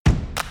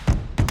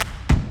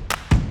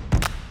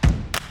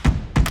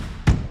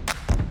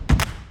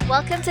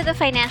Welcome to the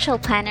Financial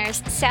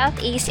Planners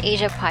Southeast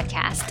Asia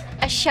podcast,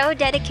 a show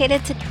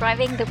dedicated to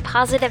driving the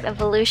positive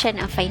evolution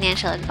of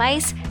financial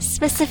advice,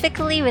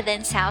 specifically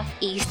within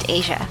Southeast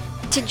Asia.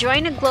 To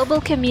join a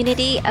global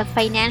community of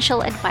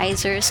financial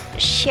advisors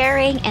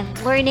sharing and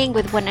learning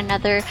with one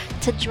another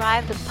to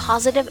drive the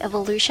positive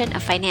evolution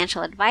of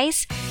financial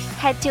advice,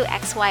 head to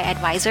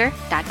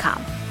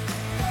xyadvisor.com.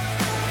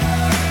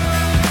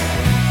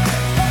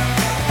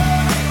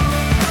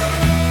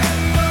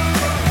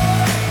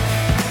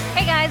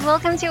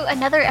 Welcome to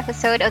another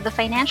episode of the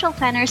Financial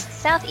Planners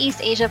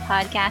Southeast Asia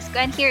podcast.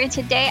 Gwen here, and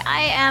today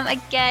I am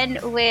again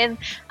with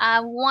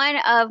one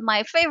of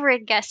my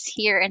favorite guests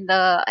here in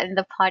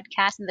the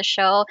podcast, in the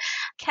show,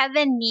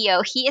 Kevin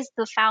Neo. He is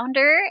the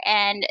founder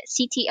and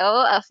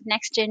CTO of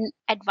NextGen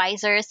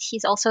Advisors.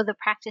 He's also the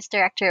practice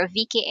director of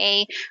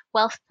VKA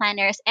Wealth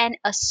Planners and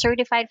a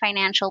certified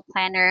financial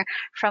planner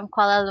from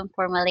Kuala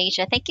Lumpur,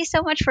 Malaysia. Thank you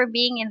so much for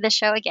being in the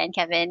show again,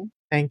 Kevin.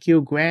 Thank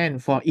you, Gwen,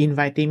 for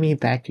inviting me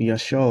back to your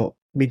show.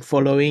 Been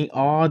following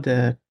all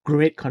the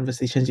great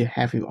conversations you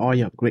have with all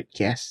your great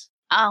guests.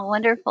 Oh,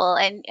 wonderful.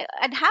 And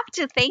I'd have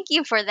to thank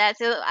you for that.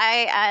 So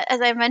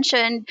as I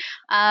mentioned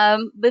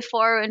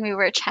before when we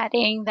were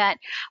chatting, that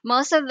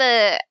most of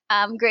the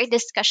great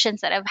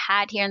discussions that I've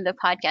had here in the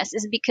podcast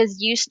is because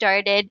you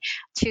started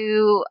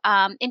to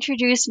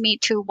introduce me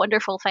to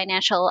wonderful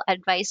financial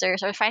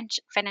advisors or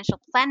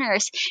financial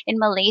planners in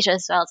Malaysia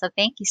as well. So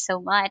thank you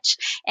so much.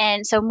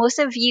 And so most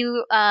of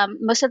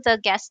the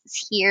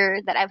guests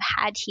here that I've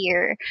had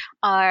here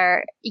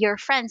are your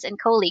friends and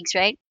colleagues,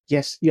 right?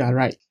 Yes, you are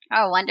right.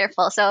 Oh,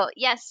 wonderful. So,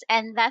 yes,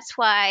 and that's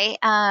why,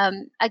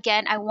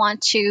 again, I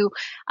want to,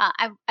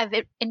 I've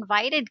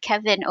invited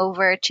Kevin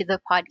over to the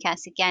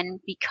podcast again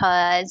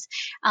because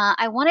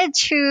I wanted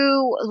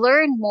to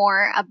learn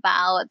more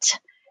about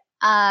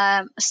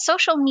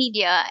social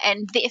media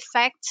and the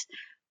effect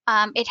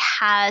it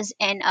has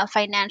in a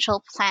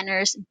financial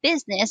planner's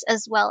business,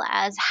 as well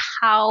as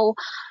how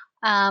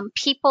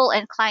people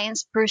and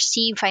clients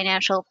perceive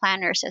financial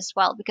planners as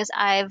well, because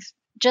I've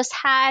just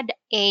had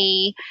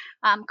a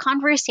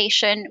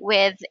conversation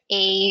with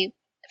a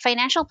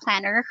financial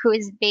planner who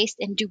is based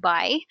in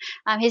Dubai.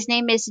 His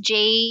name is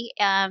Jay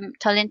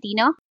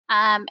Tolentino.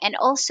 And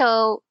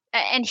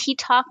he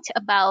talked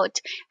about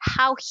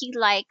how he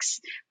likes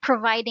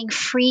providing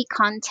free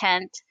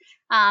content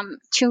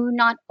to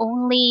not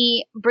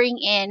only bring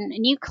in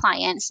new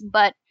clients,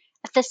 but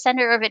at the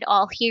center of it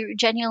all, he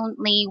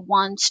genuinely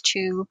wants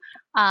to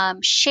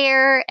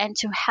share and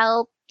to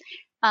help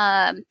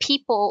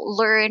people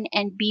learn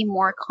and be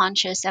more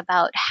conscious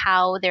about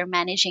how they're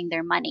managing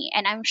their money.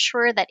 And I'm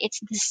sure that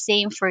it's the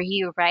same for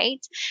you, right?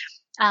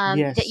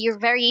 Yes. That you're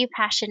very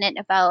passionate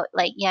about,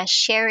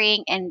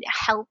 sharing and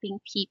helping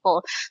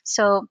people.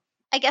 So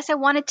I guess I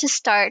wanted to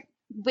start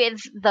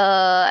with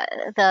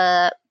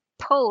the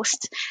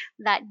post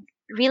that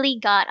really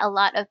got a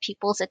lot of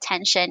people's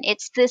attention.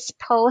 It's this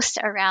post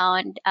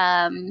around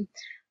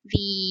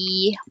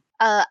the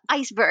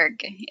iceberg.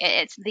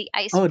 It's the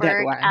iceberg. Oh,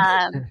 that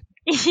one.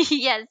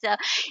 Yes, so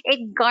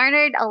it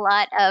garnered a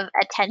lot of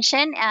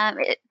attention,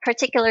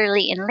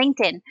 particularly in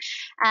LinkedIn.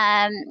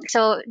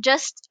 So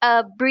just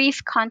a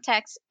brief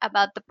context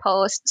about the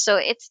post. So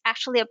it's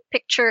actually a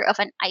picture of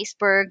an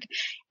iceberg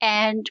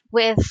and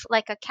with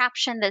like a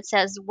caption that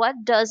says, "What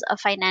does a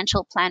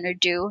financial planner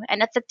do?"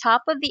 And at the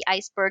top of the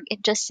iceberg,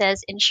 it just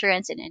says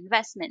insurance and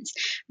investments.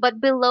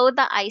 But below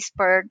the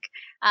iceberg,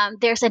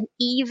 there's an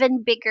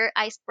even bigger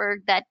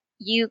iceberg that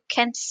you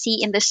can't see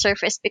in the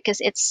surface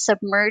because it's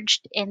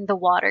submerged in the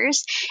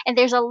waters, and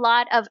there's a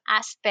lot of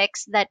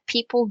aspects that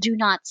people do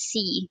not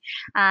see.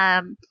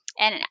 And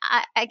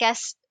I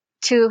guess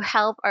to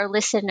help our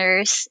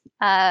listeners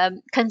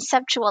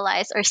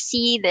conceptualize or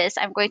see this,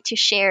 I'm going to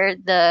share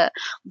the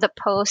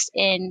post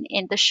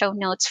in the show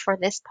notes for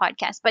this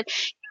podcast. But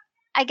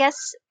I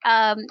guess,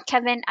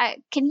 Kevin,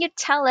 can you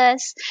tell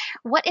us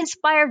what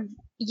inspired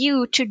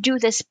you to do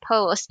this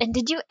post? And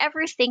did you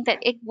ever think that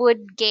it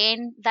would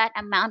gain that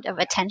amount of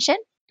attention?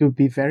 To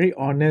be very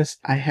honest,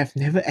 I have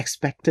never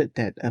expected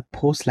that a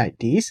post like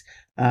this.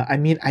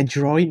 I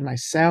draw it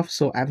myself,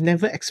 so I've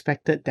never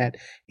expected that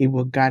it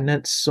will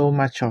garner so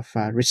much of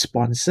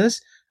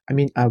responses.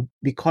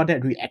 We call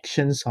that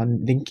reactions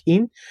on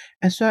LinkedIn,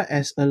 as well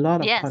as a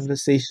lot of Yes.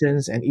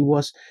 conversations, and it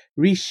was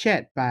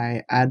reshared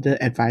by other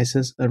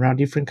advisors around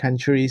different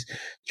countries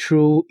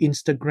through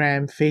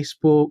Instagram,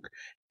 Facebook,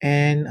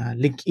 and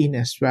LinkedIn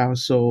as well.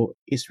 So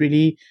it's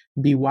really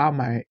beyond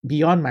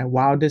my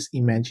wildest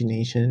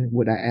imagination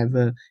would I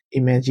ever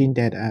imagine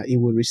that it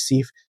would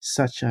receive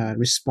such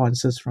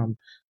responses from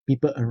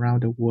people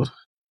around the world.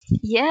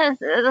 Yes,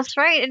 that's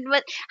right.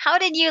 But how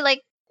did you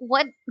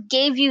what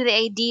gave you the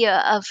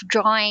idea of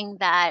drawing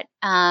that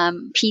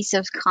piece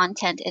of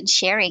content and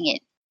sharing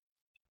it?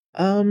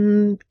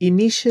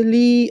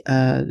 Initially,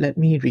 let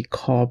me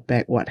recall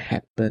back what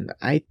happened.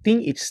 I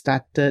think it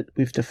started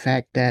with the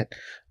fact that,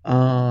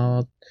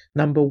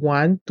 number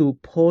one, to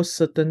post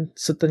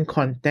certain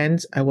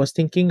contents, I was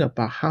thinking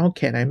about how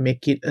can I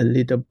make it a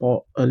little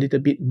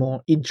bit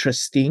more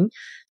interesting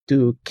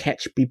to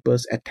catch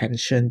people's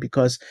attention,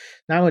 because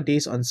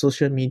nowadays on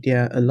social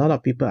media a lot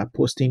of people are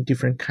posting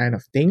different kind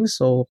of things.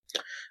 So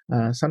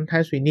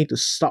sometimes we need to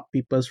stop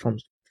people from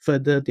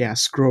further their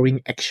scrolling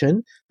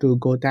action to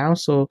go down.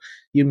 So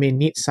you may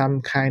need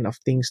some kind of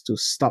things to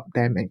stop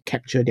them and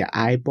capture their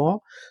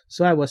eyeball.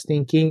 So I was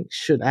thinking,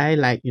 should I,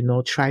 like,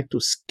 try to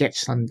sketch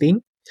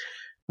something?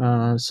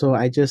 So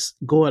I just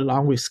go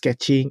along with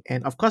sketching.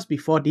 And of course,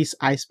 before this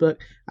iceberg,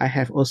 I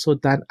have also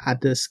done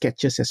other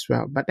sketches as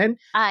well. But then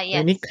Ah,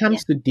 when it yes, comes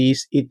yes. to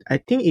this, I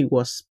think it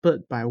was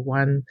spurred by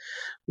one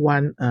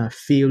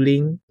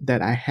feeling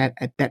that I had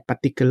at that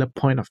particular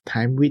point of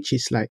time, which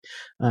is like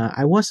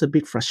I was a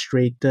bit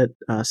frustrated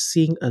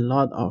seeing a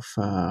lot of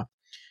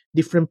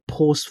different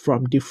posts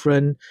from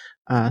different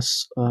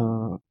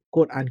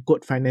quote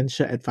unquote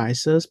financial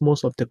advisors.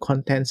 Most of the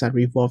contents are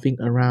revolving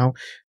around,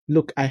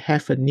 look, I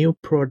have a new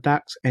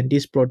product and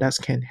these products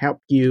can help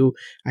you.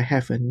 I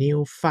have a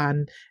new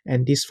fund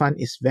and this fund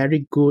is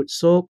very good.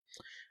 So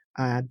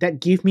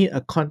that give me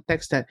a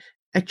context that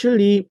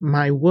actually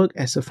my work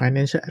as a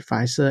financial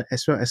advisor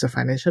as well as a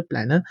financial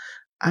planner,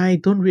 I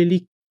don't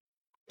really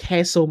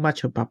care so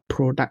much about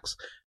products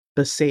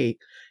per se.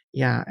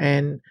 Yeah,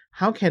 and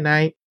how can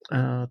I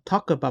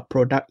talk about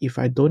product if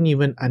I don't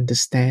even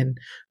understand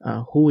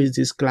who is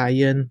this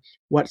client,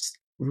 what's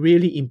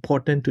really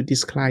important to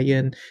this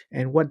client,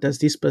 and what does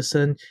this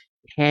person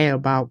care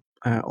about,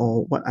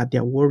 or what are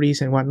their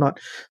worries and whatnot.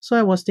 So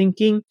I was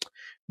thinking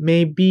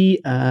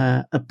maybe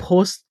a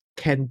post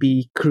can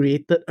be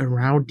created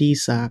around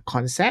this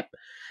concept.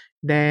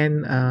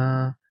 Then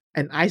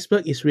an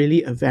iceberg is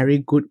really a very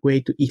good way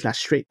to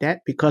illustrate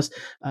that, because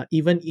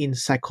even in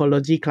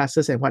psychology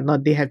classes and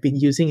whatnot, they have been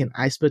using an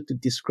iceberg to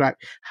describe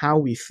how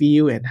we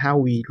feel and how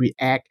we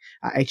react.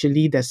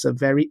 Actually, there's a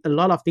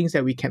lot of things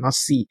that we cannot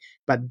see,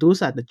 but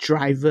those are the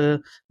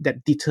driver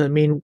that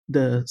determine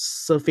the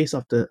surface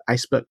of the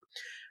iceberg.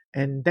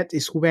 And that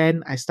is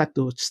when I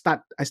started with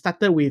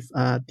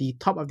the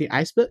top of the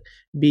iceberg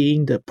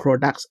being the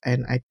products,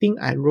 and I think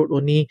I wrote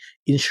only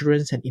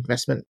insurance and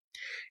investment,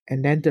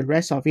 and then the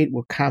rest of it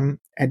will come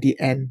at the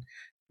end,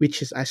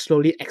 which is I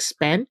slowly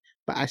expand.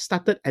 But I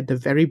started at the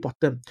very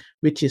bottom,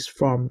 which is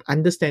from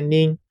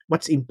understanding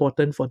what's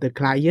important for the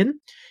client,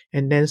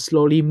 and then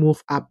slowly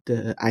move up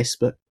the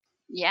iceberg.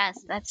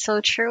 Yes, that's so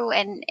true.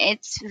 And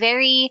it's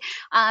very,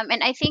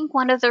 and I think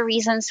one of the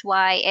reasons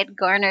why it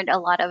garnered a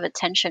lot of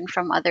attention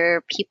from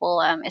other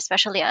people,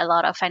 especially a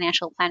lot of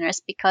financial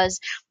planners, because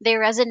they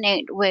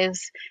resonate with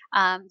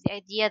the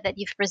idea that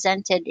you've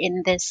presented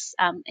in this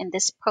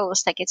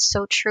post. Like, it's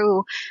so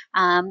true.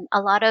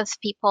 A lot of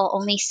people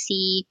only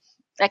see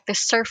like the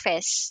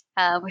surface,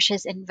 which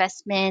is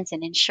investments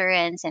and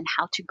insurance and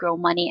how to grow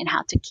money and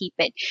how to keep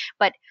it.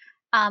 But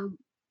um,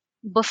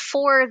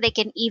 before they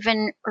can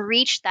even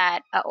reach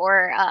that,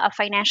 or a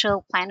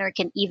financial planner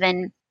can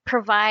even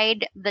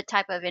provide the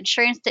type of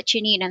insurance that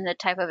you need and the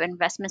type of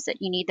investments that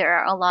you need, there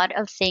are a lot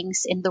of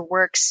things in the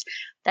works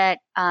that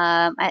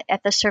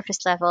at the surface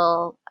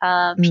level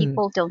Mm,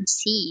 people don't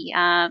see,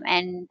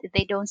 and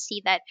they don't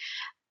see that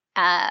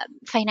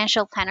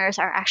financial planners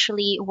are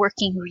actually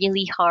working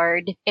really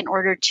hard in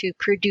order to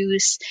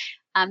produce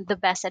the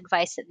best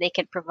advice that they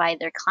can provide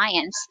their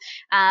clients.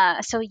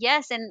 So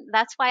yes, and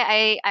that's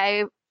why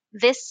I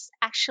this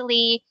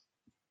actually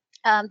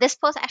this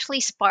post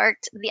actually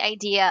sparked the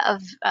idea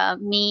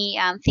of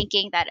me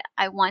thinking that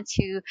I want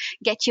to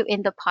get you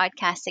in the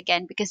podcast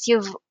again, because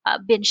you've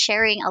been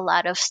sharing a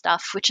lot of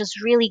stuff which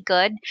is really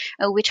good,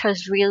 which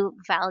has real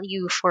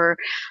value for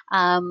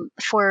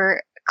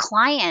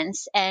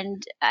clients.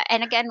 And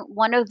again,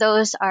 one of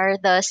those are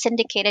the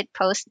syndicated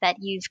posts that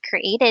you've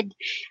created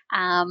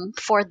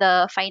for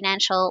the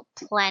financial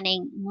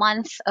planning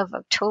month of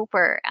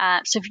October.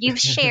 So you've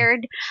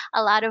shared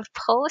a lot of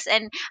posts,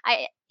 and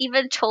I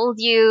even told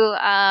you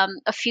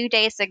a few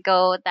days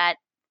ago that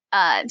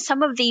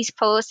some of these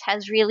posts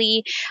has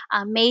really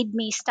made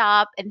me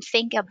stop and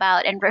think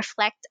about and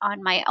reflect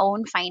on my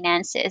own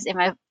finances.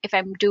 If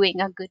I'm doing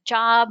a good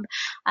job,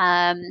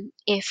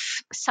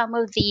 if some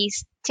of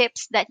these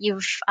tips that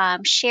you've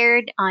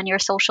shared on your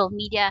social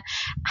media,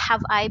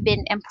 have I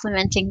been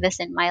implementing this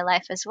in my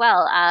life as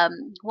well?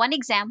 One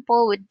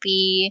example would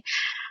be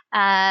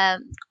I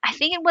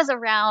think it was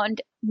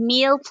around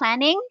meal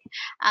planning.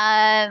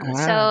 ah,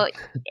 So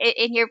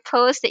in your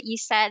post that you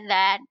said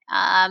that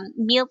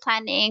meal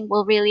planning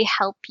will really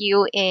help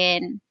you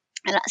in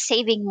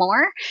saving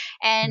more,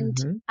 and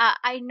mhm.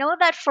 I know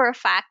that for a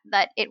fact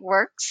that it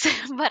works,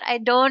 but I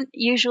don't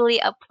usually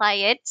apply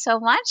it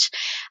so much.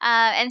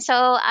 And so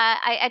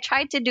I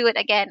tried to do it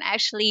again.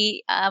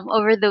 Actually,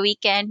 over the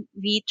weekend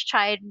we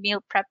tried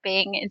meal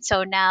prepping, and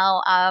so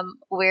now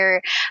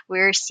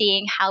we're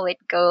seeing how it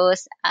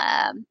goes.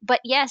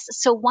 But yes,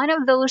 so one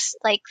of those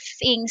like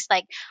things,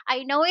 like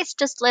I know it's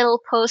just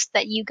little posts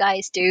that you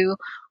guys do,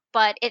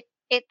 but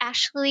it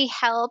actually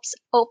helps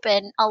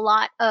open a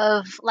lot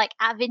of like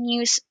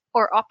avenues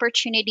or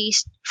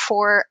opportunities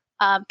for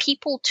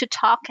people to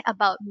talk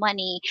about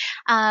money.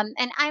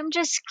 And I'm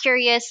just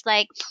curious,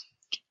 like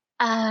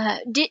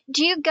do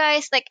you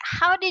guys like,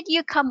 how did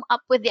you come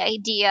up with the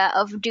idea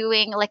of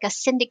doing like a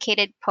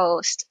syndicated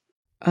post?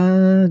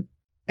 Uh,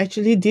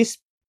 Actually, this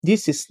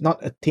is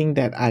not a thing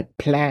that I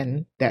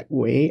plan that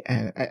way.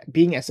 And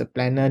being as a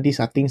planner, these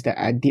are things that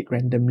I did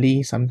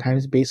randomly,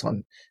 sometimes based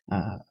on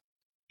uh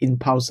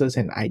impulses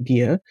and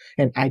idea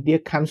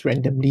comes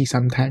randomly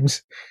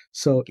sometimes.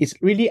 So it's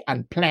really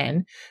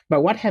unplanned.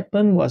 But what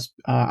happened was,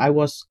 I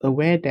was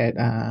aware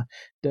that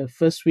the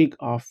first week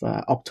of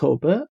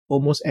October,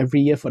 almost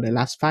every year for the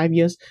last 5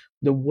 years,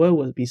 the world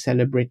will be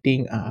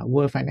celebrating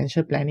World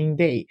Financial Planning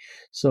Day.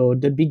 So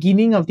the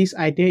beginning of this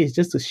idea is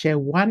just to share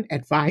one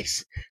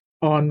advice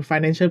on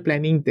Financial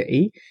Planning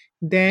Day.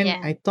 Then Yeah.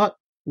 I thought,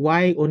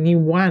 why only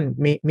one?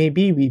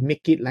 Maybe we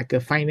make it like a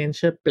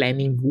financial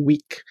planning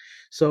week.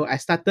 So I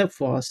started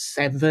for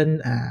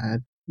 7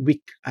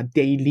 week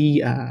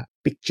daily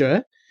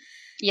picture.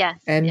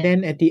 Yes. And Yes.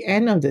 then at the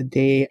end of the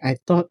day, I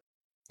thought,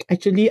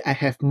 actually I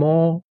have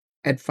more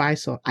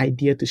advice or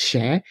idea to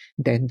share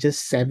than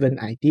just 7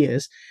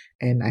 ideas.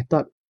 And I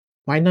thought,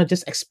 why not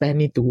just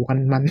expand it to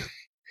 1 month?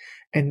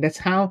 And that's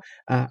how,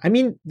 I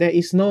mean, there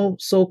is no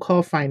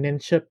so-called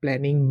financial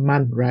planning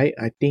month, right?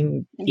 I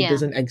think it Yeah.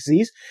 doesn't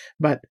exist,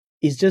 but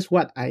it's just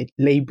what I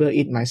label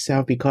it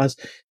myself, because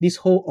this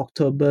whole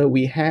October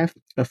we have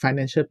a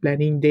financial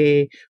planning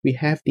day, we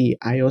have the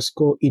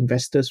IOSCO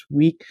Investors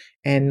Week,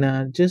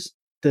 and just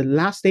the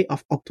last day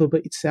of October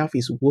itself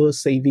is World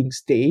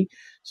Savings Day.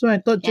 So I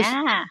thought, just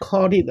Yeah.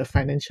 call it a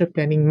financial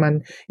planning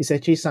month. It's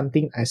actually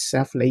something I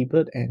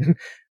self-labeled, and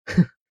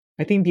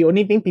I think the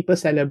only thing people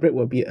celebrate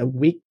will be a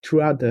week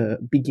throughout the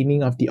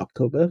beginning of the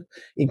October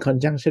in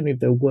conjunction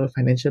with the World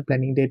Financial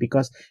Planning Day,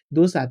 because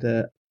those are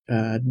the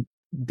uh,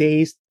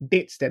 dates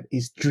that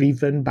is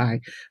driven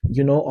by,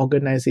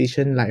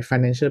 organization like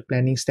Financial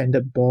Planning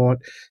Standard Board.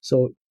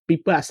 So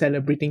people are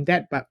celebrating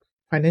that, but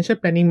Financial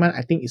Planning Month,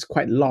 I think, is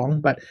quite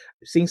long. But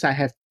since I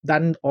have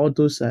done all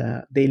those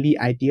daily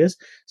ideas,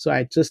 so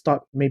I just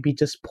thought maybe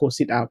just post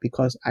it out,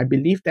 because I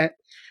believe that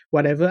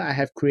whatever I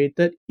have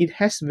created, it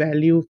has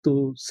value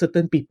to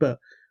certain people. It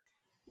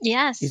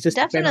Yes, just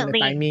depends on the definitely.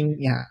 timing.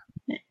 Yeah.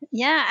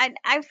 Yeah,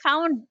 I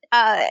found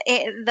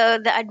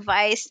the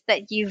advice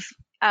that you've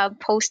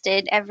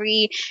posted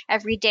every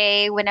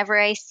day whenever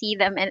I see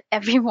them, and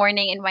every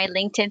morning in my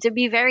LinkedIn, to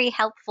be very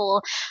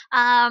helpful.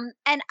 And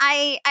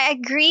I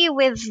agree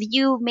with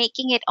you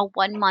making it a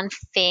 1 month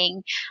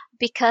thing,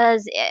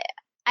 because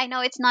I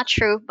know it's not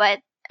true, but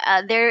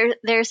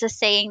there's a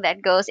saying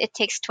that goes, it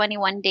takes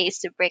 21 days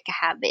to break a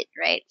habit,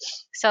 right?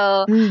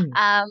 So Mm.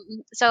 um,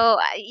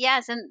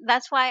 yes, and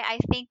that's why I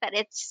think that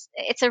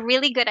it's a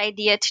really good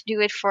idea to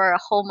do it for a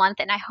whole month,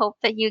 and I hope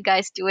that you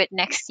guys do it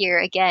next year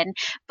again.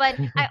 But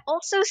I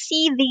also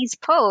see these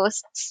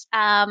posts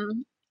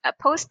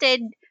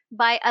posted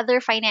by other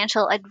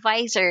financial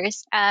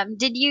advisors.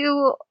 Did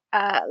you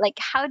like,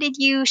 how did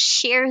you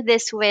share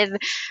this with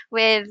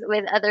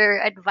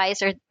other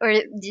advisors, or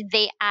did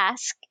they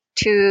ask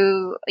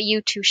to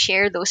you to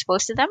share those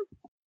posts to them?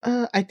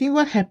 I think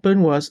what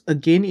happened was,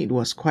 again, it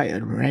was quite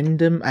a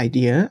random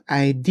idea.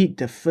 I did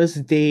the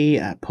first day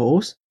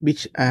post,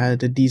 which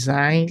the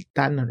design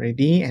done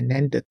already, and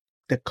then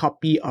the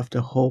copy of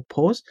the whole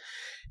post.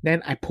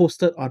 Then I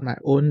posted on my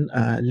own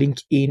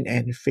LinkedIn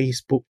and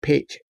Facebook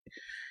page.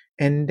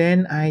 And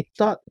then I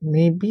thought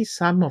maybe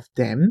some of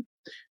them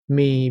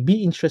may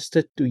be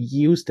interested to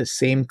use the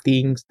same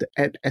things,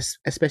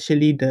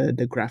 especially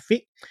the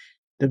graphic,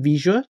 the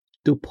visual,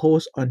 to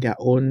post on their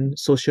own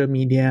social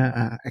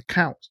media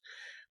accounts.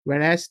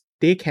 Whereas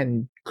they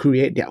can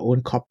create their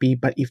own copy,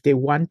 but if they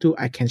want to,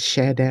 I can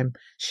share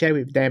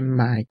with them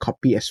my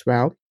copy as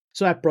well.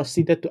 So I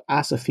proceeded to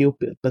ask a few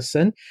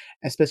person,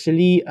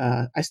 especially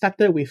I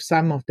started with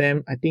some of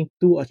them, I think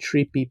 2 or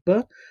 3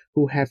 people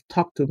who have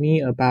talked to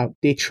me about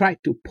they tried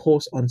to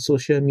post on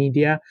social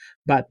media,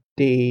 but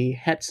they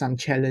had some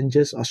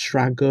challenges or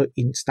struggle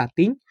in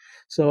starting.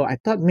 So I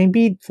thought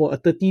maybe for a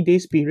 30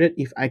 days period,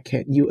 if I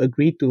can, you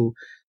agree to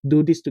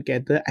do this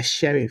together, I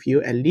share with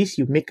you. At least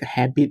you make a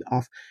habit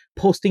of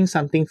posting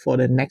something for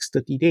the next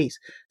 30 days.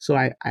 So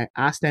I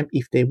asked them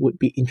if they would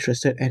be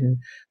interested, and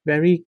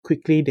very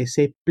quickly they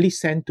say, please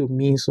send to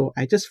me. So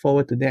I just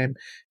forward to them.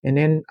 And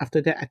then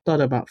after that, I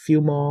thought about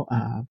few more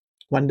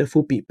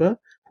wonderful people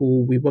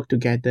who we work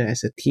together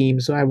as a team.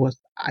 So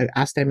I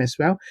asked them as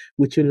well,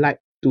 would you like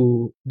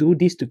to do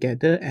this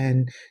together?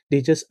 And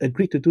they just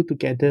agreed to do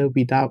together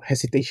without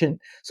hesitation.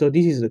 So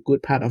this is a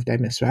good part of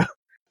them as well.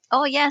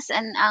 Oh yes,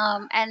 and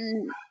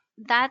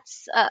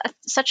that's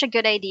such a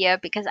good idea,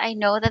 because I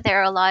know that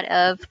there are a lot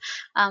of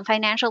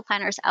financial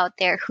planners out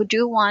there who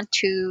do want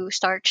to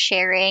start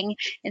sharing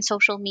in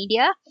social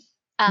media,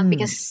 Mm,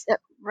 because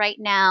right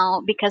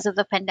now, because of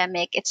the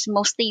pandemic, it's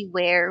mostly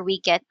where we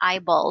get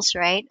eyeballs,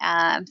 right?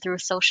 Through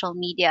social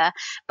media,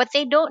 but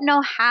they don't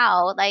know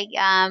how. Like,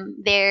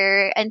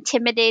 they're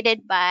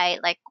intimidated by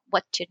like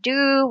what to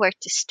do, where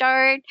to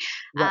start.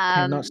 What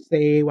cannot Um,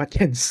 say, what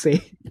can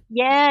say.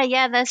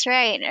 yeah, that's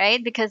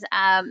right, because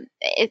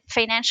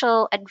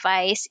financial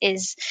advice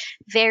is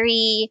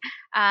very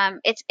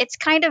it's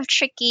kind of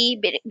tricky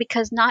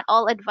because not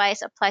all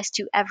advice applies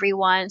to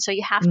everyone. So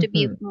you have to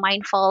be Mm-hmm.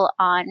 mindful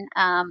on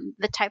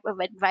the type of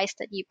advice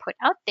that you put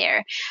out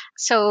there.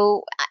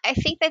 So I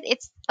think that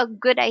it's a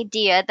good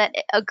idea that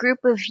a group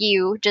of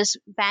you just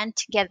band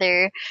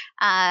together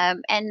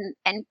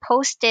and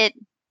post it.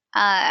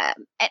 And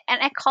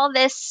I call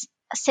this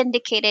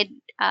syndicated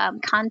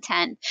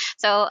content.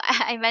 So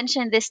I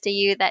mentioned this to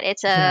you that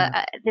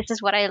Yeah. this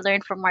is what I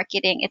learned from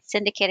marketing. It's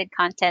syndicated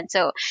content.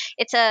 So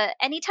it's a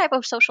any type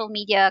of social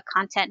media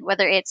content,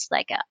 whether it's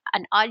like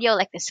an audio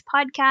like this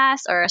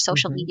podcast, or a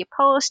social Mm-hmm. media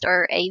post,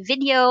 or a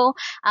video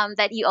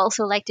that you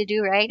also like to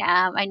do, right?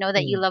 I know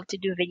that you Mm. love to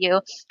do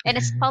video, and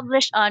it's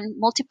published on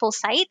multiple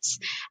sites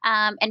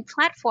and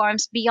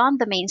platforms beyond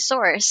the main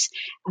source.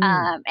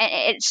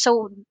 Mm.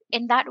 So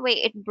in that way,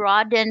 it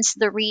broadens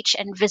the reach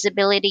and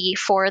visibility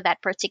for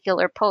that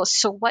particular post.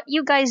 So what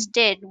you guys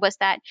did was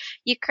that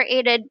you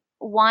created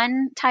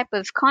one type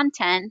of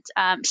content,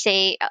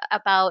 say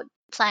about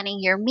planning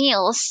your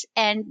meals,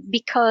 and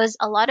because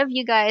a lot of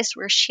you guys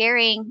were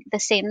sharing the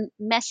same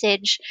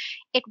message,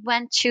 it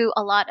went to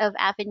a lot of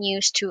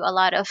avenues, to a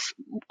lot of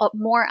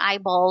more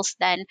eyeballs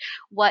than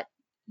what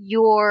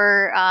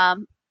your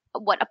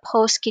what a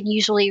post can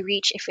usually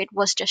reach if it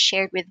was just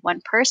shared with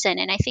one person.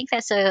 And I think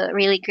that's a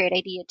really great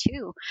idea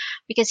too,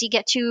 because you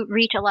get to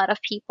reach a lot of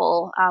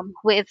people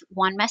with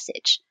one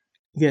message.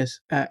 Yes,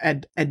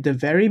 at the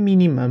very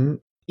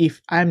minimum,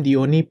 if I'm the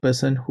only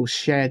person who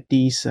shared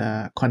these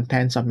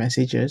contents or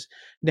messages,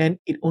 then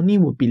it only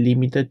would be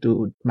limited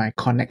to my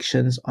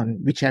connections on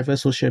whichever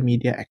social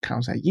media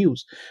accounts I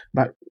use.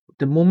 But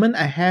the moment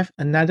I have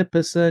another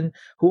person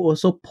who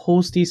also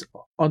posts this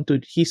onto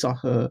his or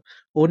her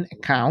own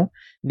account,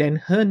 then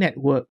her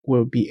network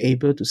will be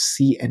able to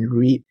see and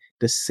read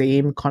the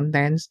same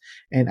contents.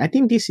 And I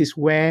think this is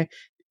where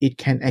it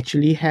can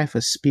actually have a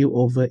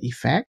spillover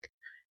effect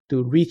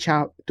to reach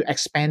out, to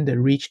expand the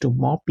reach to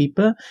more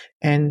people.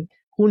 And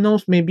who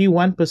knows, maybe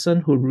one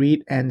person who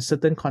read and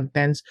certain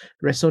contents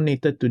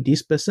resonated to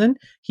this person,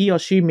 he or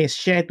she may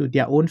share to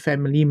their own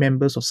family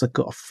members or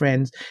circle of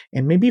friends.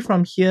 And maybe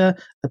from here,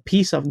 a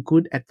piece of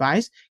good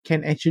advice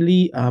can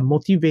actually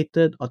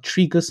motivated or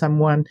trigger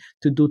someone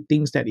to do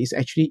things that is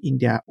actually in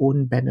their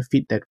own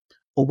benefit, that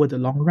over the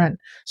long run.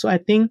 So I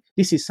think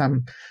this is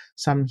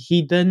some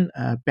hidden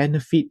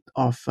benefit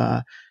of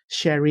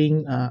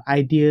sharing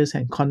ideas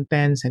and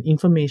contents and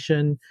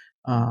information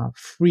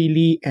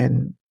freely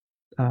and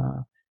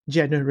uh,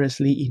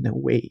 generously in a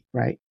way,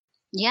 right?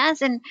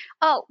 Yes, and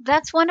oh,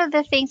 that's one of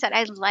the things that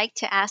I'd like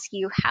to ask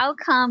you. How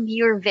come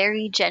you're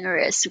very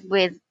generous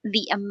with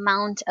the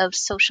amount of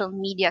social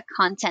media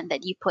content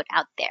that you put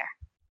out there?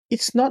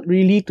 It's not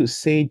really to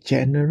say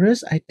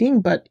generous, I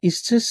think, but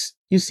it's just,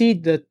 you see,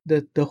 the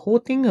whole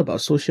thing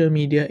about social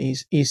media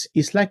is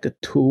like a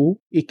tool.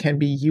 It can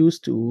be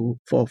used to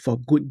for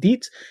good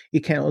deeds.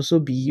 It can also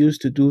be used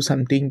to do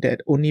something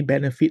that only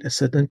benefit a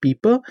certain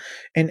people.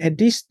 And at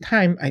this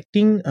time, I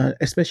think,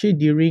 especially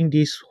during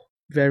this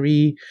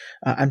very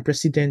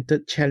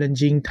unprecedented,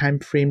 challenging time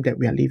frame that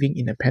we are living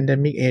in a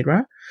pandemic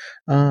era,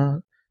 uh,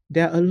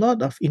 there are a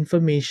lot of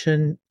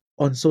information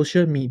on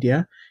social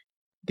media.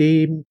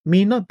 They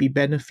may not be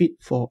benefit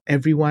for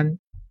everyone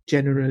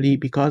generally,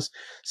 because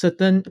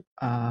certain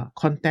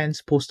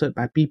contents posted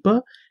by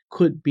people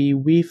could be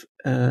with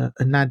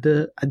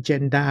another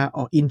agenda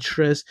or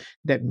interest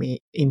that may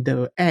in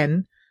the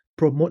end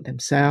promote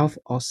themselves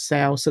or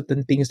sell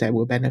certain things that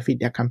will benefit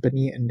their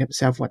company and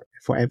themselves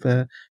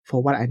forever,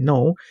 for what I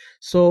know.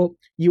 So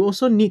you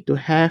also need to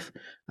have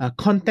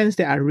contents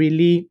that are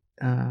really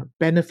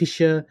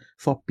beneficial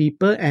for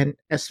people, and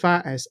as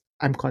far as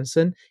I'm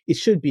concerned, it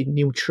should be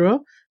neutral,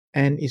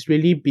 and it's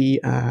really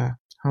be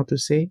how to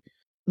say,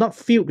 not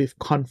filled with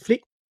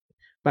conflict,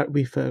 but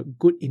with a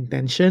good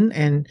intention.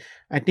 And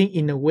I think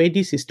in a way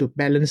this is to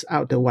balance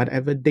out the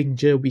whatever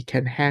danger we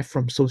can have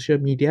from social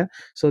media.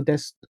 So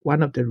that's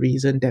one of the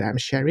reason that I'm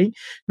sharing.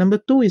 Number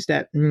two is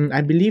that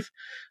I believe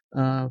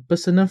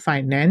personal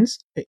finance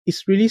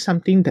is really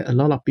something that a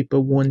lot of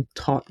people weren't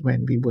taught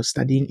when we were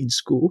studying in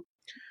school.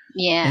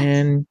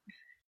 Yes.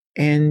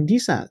 And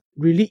these are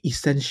really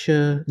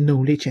essential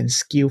knowledge and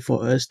skill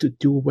for us to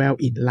do well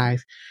in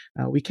life.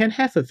 We can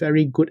have a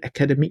very good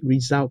academic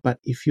result, but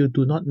if you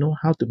do not know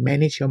how to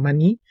manage your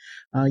money,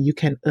 you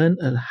can earn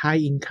a high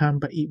income,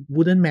 but it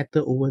wouldn't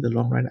matter over the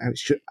long run.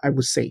 I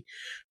would say,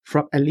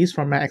 from at least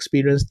from my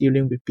experience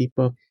dealing with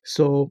people.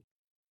 So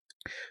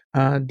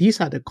these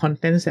are the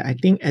contents that I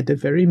think at the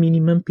very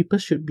minimum people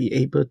should be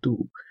able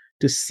to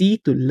see,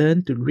 to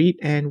learn, to read.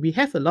 And we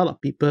have a lot of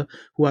people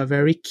who are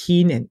very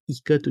keen and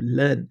eager to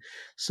learn.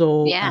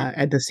 So Yeah.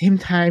 at the same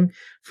time,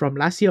 from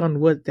last year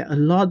onward, there are a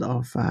lot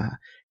of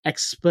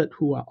experts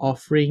who are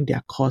offering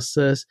their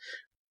courses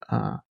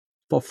uh,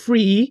 for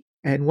free.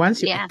 And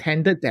once you Yeah.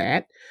 attended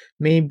that,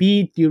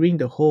 maybe during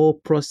the whole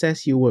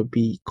process, you will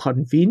be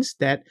convinced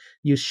that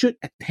you should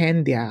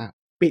attend their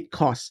paid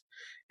course.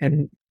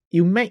 And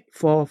you may,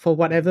 for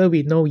whatever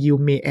we know, you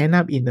may end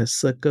up in a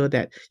circle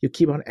that you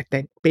keep on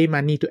pay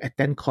money to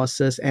attend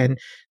courses, and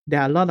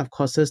there are a lot of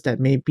courses that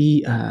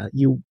maybe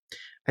you.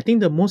 I think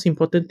the most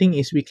important thing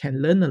is we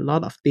can learn a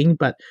lot of things,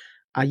 but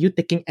are you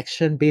taking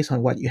action based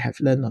on what you have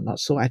learned or not?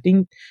 So I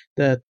think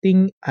the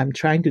thing I'm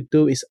trying to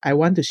do is I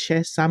want to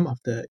share some of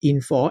the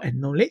info and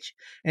knowledge,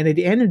 and at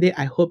the end of the day,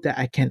 I hope that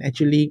I can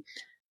actually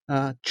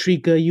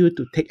trigger you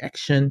to take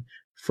action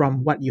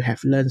from what you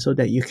have learned, so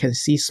that you can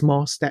see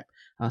small step,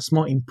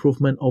 small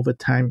improvement over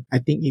time. I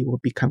think it will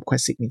become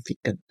quite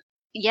significant.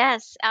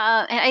 Yes,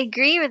 and I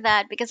agree with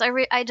that because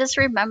I just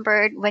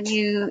remembered when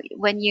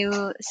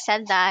you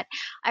said that.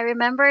 I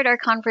remembered our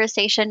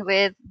conversation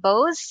with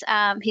Bose.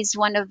 He's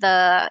one of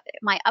the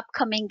my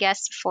upcoming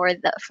guests for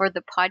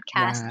the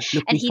podcast,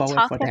 Yeah, and looking he forward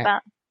for talked that.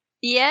 about.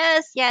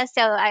 Yes, yes.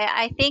 So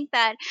I think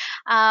that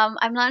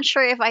I'm not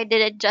sure if I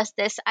did it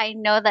justice. I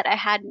know that I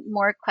had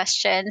more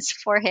questions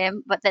for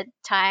him, but the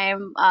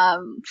time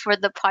for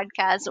the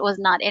podcast was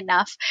not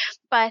enough.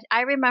 But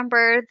I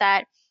remember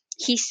that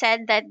he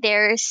said that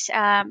there's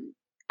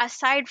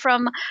aside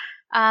from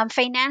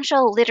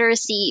financial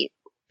literacy,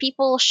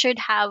 people should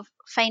have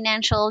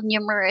financial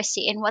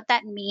numeracy, and what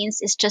that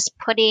means is just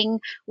putting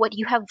what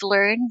you have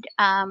learned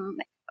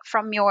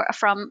from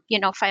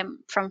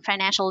from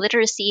financial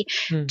literacy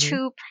Mm-hmm.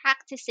 to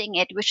practicing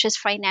it, which is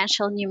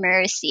financial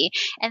numeracy.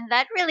 And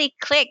that really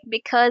clicked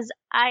because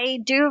I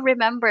do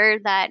remember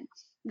that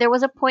there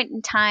was a point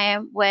in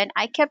time when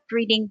I kept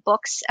reading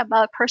books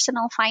about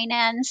personal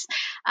finance,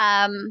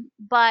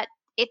 but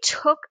it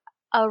took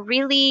a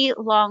really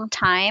long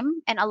time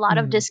and a lot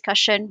of Mm.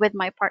 discussion with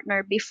my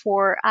partner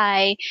before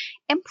I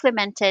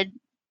implemented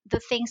the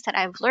things that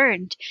I've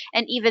learned.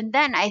 And even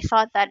then, I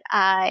thought that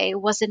I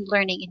wasn't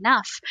learning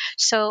enough.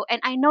 So,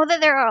 and I know that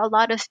there are a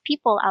lot of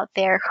people out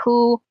there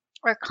who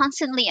are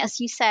constantly, as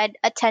you said,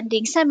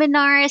 attending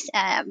seminars,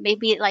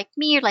 maybe like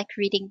me, or like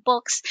reading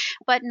books,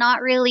 but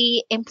not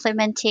really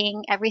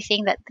implementing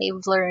everything that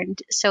they've learned.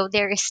 So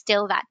there is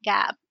still that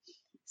gap.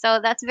 So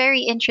that's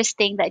very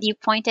interesting that you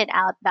pointed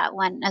out that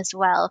one as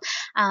well.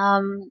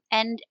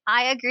 And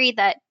I agree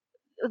that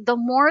the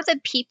more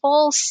that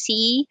people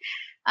see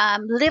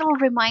little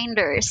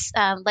reminders,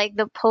 like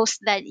the post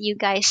that you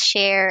guys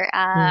share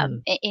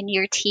Mm. in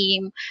your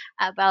team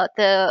about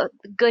the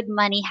good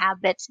money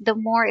habits, the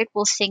more it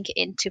will sink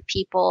into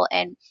people,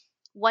 and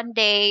one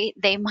day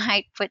they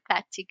might put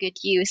that to good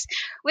use.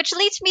 Which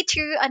leads me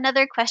to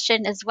another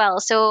question as well.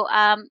 So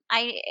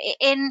I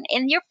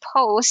in your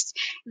post,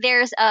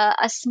 there's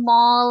a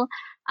small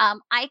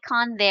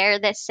icon there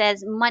that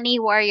says Money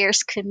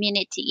Warriors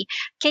Community.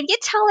 Can you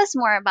tell us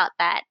more about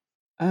that?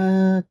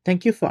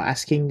 Thank you for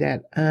asking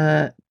that.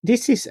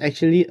 This is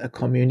actually a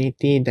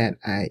community that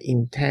I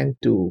intend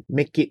to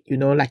make it,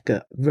 like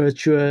a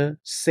virtual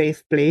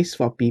safe place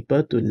for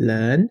people to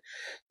learn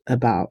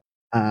about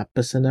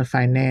personal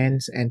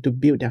finance and to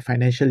build their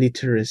financial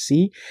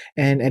literacy.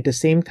 And at the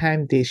same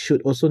time, they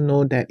should also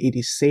know that it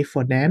is safe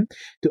for them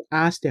to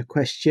ask their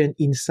question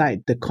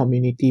inside the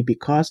community,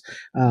 because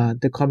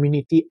the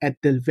community, at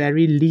the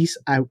very least,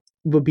 I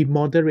will be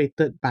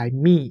moderated by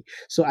me.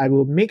 So I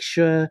will make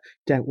sure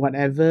that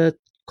whatever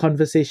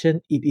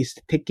conversation it is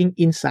taking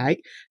inside,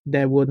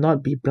 there will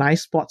not be blind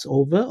spots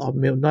over, or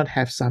will not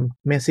have some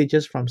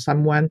messages from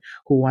someone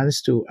who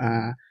wants to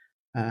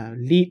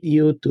lead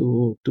you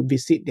to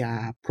visit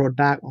their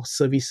product or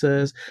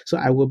services. So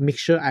I will make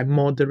sure I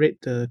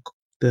moderate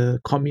the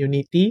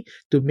community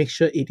to make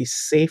sure it is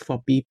safe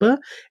for people.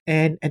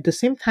 And at the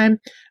same time,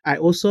 I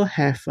also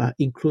have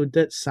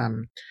included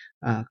some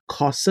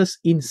courses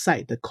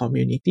inside the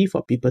community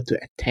for people to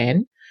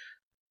attend.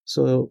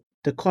 So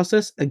the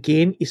courses,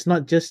 again, is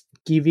not just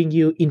giving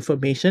you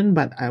information,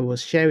 but I will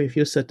share with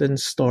you certain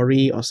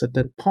story or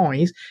certain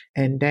points.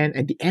 And then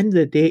at the end of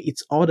the day,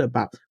 it's all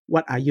about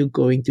what are you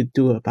going to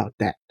do about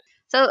that.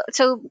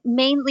 So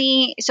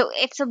mainly, so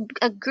it's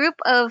a group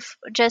of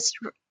just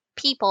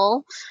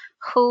people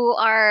who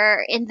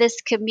are in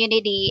this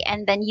community,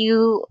 and then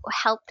you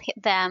help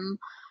them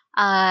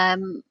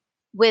um,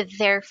 with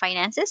their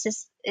finances.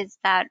 Is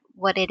that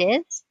what it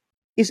is?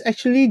 It's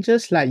actually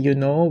just like,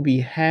 we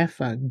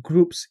have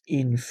groups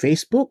in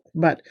Facebook,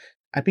 but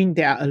I think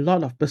there are a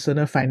lot of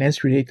personal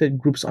finance related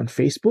groups on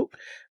Facebook.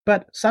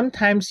 But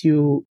sometimes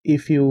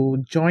if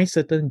you join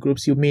certain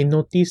groups, you may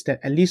notice that,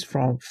 at least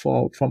from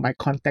my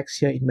contacts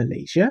here in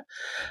Malaysia,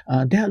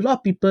 there are a lot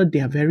of people, they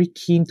are very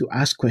keen to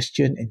ask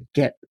questions and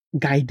get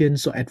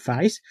guidance or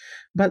advice.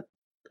 But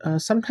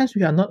sometimes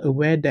we are not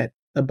aware that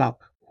about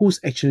who's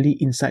actually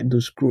inside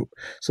those group.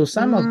 So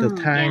some of the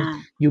time Yeah,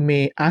 you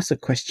may ask a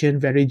question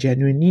very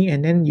genuinely,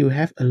 and then you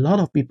have a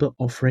lot of people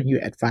offering you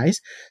advice.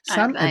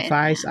 Some advice.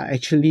 advice are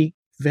actually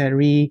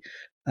very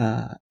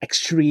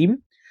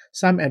extreme.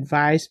 Some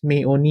advice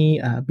may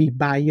only be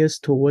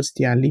biased towards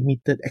their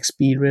limited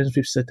experience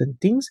with certain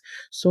things.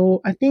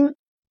 So I think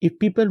if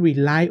people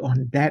rely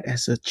on that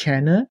as a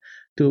channel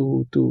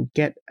to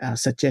get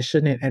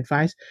suggestion and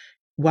advice,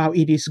 while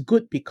it is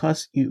good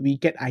because we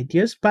get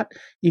ideas, but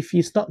if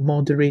it's not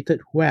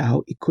moderated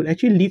well, it could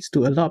actually leads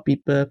to a lot of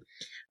people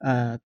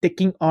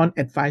taking on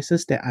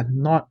advices that are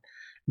not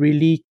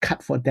really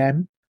cut for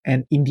them,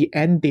 and in the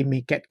end they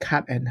may get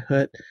cut and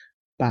hurt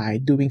by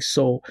doing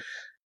so.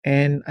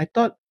 And I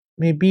thought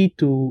maybe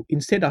to,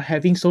 instead of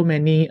having so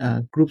many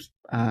groups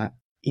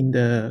in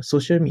the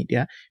social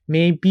media,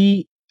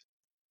 maybe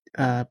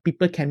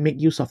people can make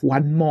use of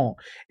one more.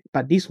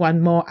 But this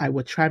one more, I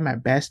will try my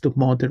best to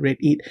moderate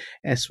it,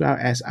 as well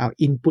as I'll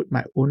input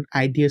my own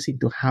ideas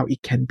into how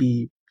it can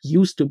be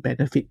used to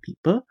benefit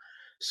people.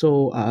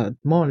 So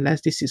more or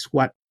less, this is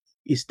what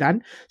is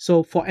done.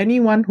 So for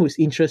anyone who is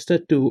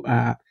interested to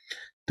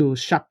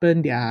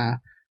sharpen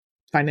their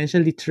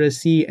financial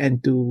literacy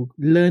and to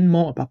learn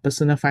more about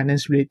personal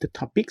finance related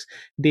topics,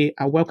 they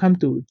are welcome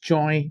to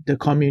join the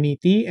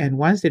community. And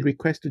once they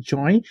request to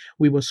join,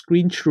 we will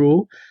screen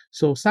through.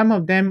 So some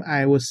of them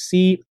I will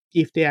see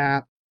if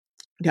their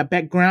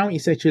background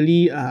is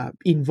actually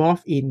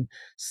involved in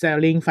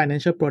selling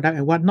financial product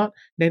and whatnot,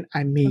 then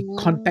I may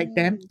contact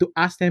them to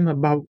ask them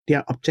about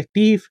their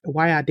objective,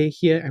 why are they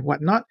here and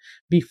whatnot,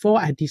 before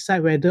I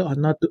decide whether or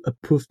not to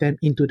approve them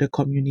into the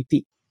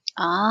community.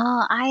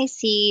 Ah, I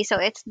see. So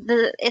it's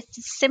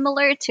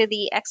similar to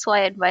the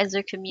XY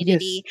Advisor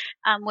community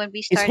Yes, when we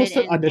it's started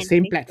hosted on the in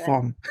same Facebook.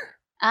 platform.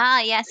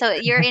 Ah, yeah. So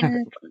you're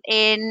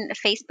in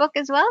Facebook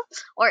as well,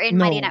 or in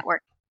Mighty No,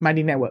 Network?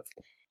 Mighty Network.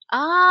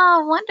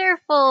 Ah,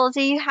 wonderful.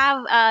 So you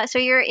have so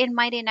you're in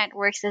Mighty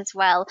Networks as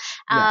well.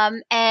 Yeah.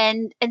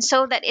 And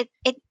so that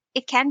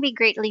it can be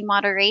greatly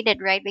moderated,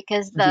 right?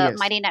 Because the Yes.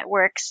 Mighty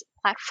Networks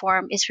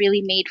platform is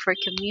really made for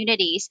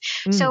communities.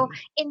 So Mm.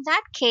 in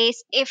that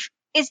case, if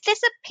is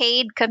this a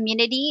paid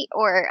community,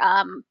 or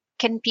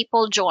can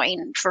people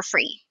join for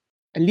free?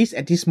 At least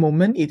at this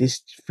moment, it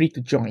is free to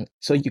join,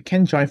 so you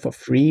can join for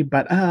free.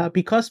 But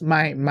because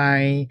my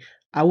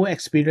our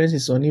experience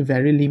is only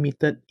very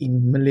limited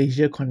in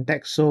Malaysia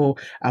context, so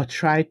I'll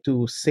try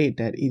to say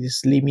that it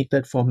is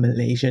limited for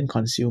Malaysian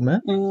consumer.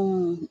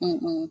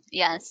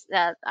 Yes,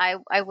 that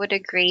I would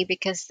agree,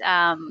 because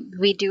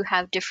we do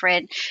have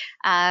different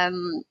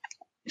um,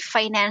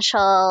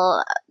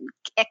 financial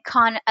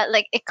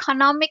like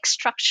economic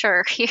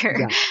structure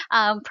here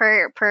Yeah.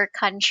 per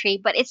country.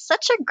 But it's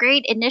such a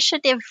great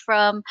initiative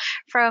from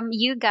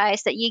you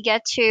guys, that you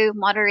get to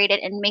moderate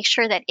it and make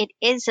sure that it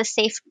is a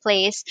safe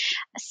place,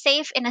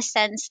 safe in a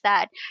sense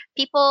that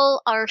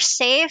people are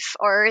safe,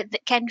 or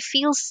can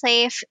feel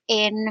safe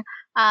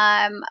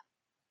um,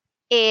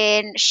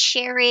 in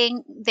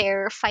sharing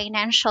their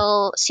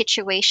financial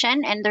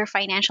situation and their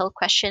financial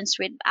questions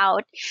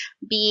without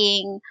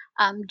being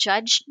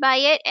judged by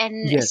it,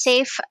 and Yes.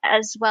 safe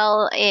as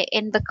well,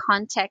 in the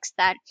context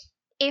that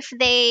if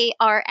they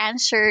are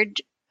answered,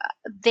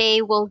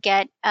 they will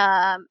get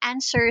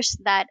answers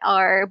that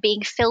are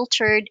being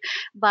filtered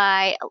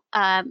by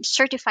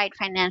certified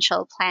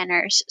financial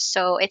planners.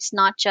 So it's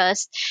not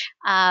just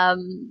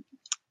um,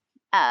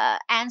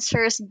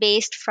 answers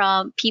based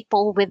from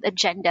people with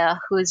agenda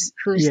who's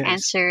Yes.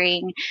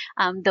 answering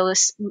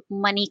those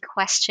money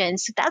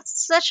questions.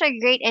 That's such a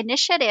great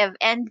initiative.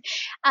 And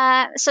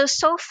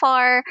so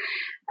far,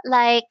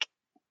 like,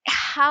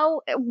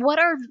 how what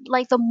are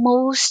like the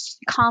most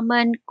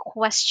common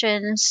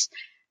questions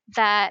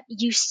that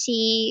you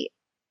see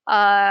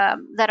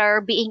that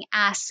are being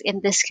asked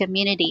in this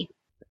community?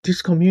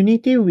 This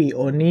community, we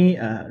only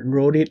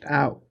rolled it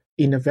out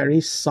in a very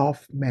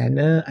soft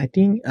manner. I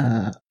think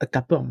a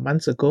couple of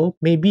months ago,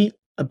 maybe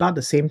about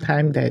the same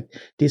time that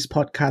this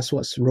podcast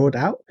was rolled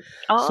out.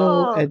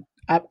 So Oh.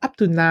 up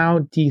to now,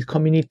 the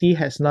community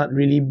has not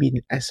really been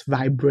as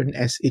vibrant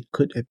as it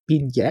could have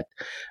been yet.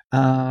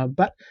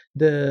 But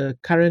the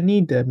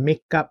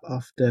makeup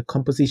of the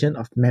composition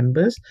of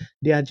members,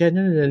 they are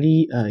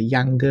generally a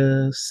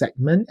younger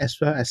segment, as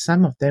well as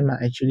some of them are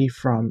actually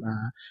from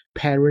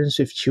parents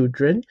with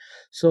children.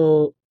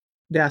 So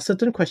there are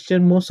certain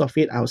questions. Most of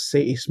it, I would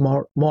say, is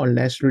more or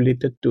less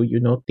related to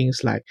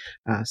things like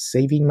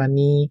saving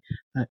money,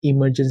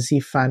 emergency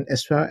fund,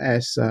 as well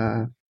as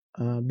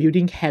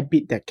building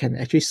habit that can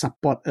actually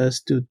support us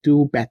to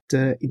do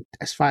better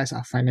as far as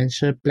our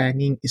financial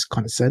planning is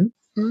concerned.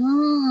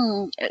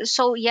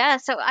 So yeah,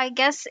 so I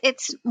guess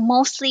it's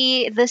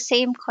mostly the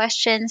same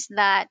questions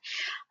that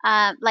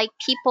like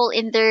people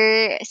in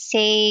their,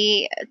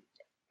 say,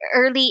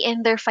 early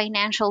in their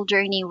financial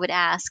journey would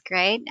ask,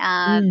 right?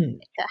 Mm.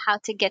 How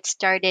to get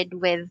started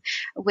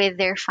with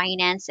their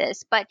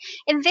finances. But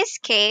in this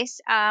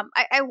case,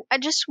 I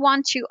just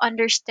want to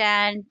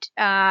understand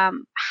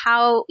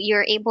how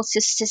you're able to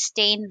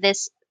sustain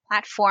this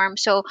platform.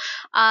 So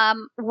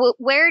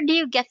where do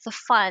you get the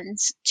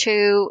funds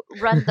to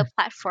run the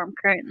platform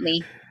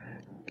currently?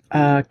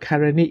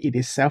 Currently, it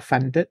is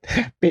self-funded,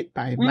 paid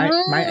by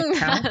my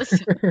account.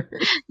 Yes.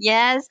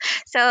 Yes.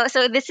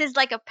 So this is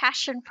like a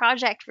passion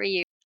project for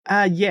you.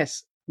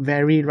 Yes,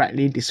 very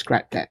rightly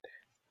described that.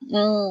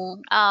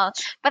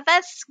 But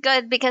that's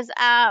good because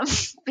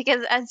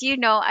because as you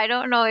know, I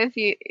don't know if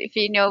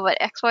you know, but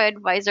XY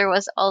Advisor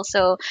was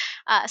also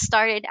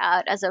started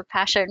out as a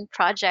passion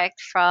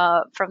project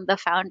from the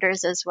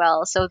founders as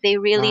well. So they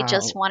really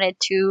just Wow. wanted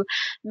to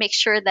make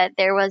sure that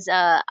there was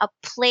a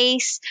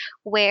place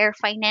where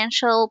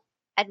financial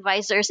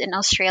advisors in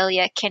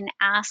Australia can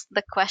ask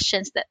the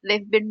questions that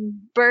they've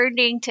been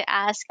burning to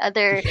ask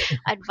other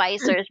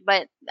advisors,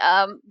 but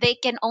they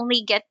can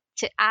only get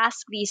to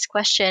ask these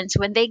questions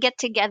when they get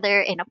together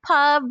in a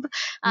pub,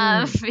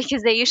 Mm.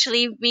 because they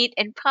usually meet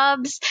in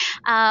pubs.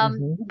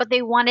 Mm-hmm. But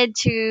they wanted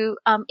to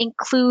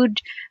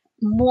include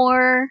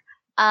more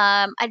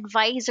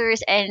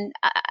advisors and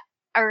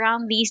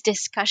around these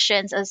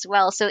discussions as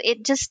well. So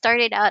it just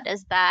started out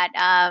as that.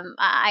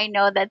 I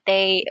know that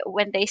they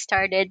when they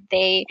started,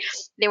 they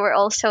were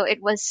also it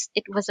was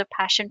a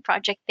passion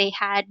project. They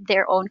had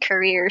their own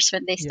careers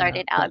when they Yeah,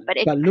 started out, but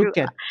it but grew.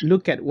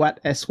 look at what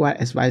SY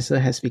Advisor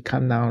has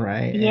become now,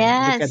 right?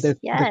 And look at Yes, the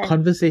yes,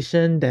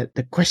 conversation, that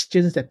the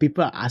questions that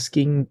people are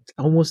asking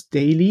almost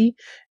daily,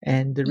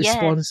 and the yes.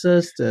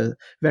 responses, the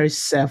very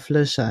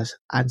selfless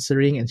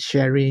answering and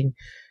sharing.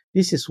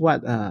 This is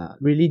what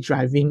really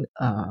driving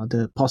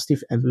the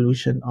positive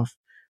evolution of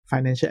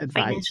financial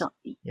advice. Financial.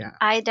 Yeah.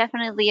 I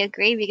definitely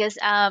agree because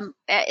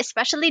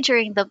especially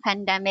during the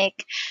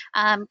pandemic,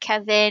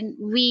 Kevin,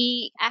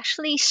 we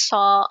actually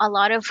saw a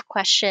lot of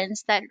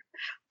questions that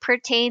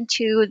pertain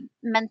to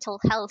mental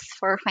health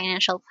for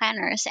financial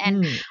planners,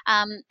 Mm,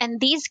 and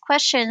these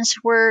questions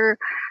were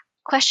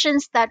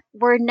questions that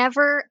were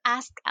never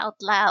asked out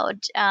loud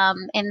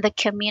in the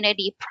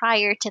community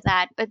prior to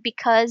that. But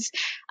because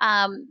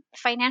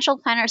financial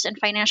planners and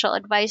financial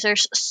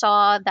advisors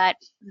saw that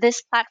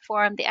this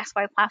platform, the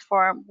XY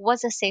platform,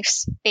 was a safe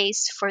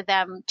space for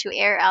them to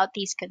air out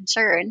these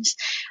concerns,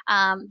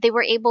 they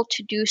were able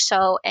to do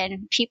so,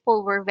 and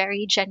people were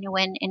very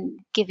genuine in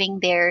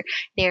giving their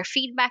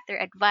feedback, their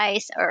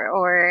advice,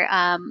 or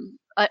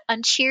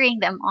on cheering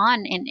them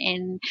on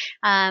in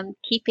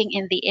keeping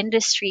in the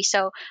industry.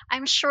 So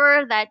I'm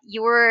sure that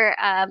your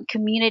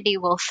community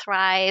will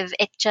thrive.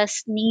 It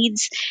just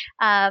needs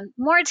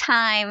more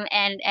time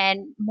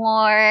and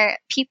more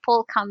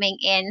people coming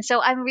in.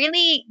 So I'm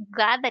really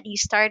glad that you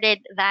started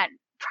that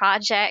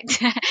project.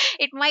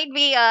 It might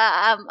be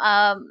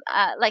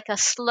like a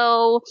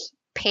slow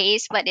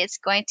pace, but it's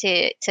going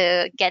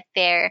to get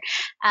there.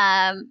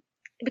 Um,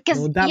 because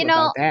no doubt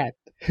about that.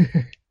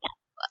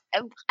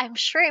 I'm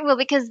sure it will,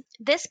 because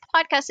this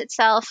podcast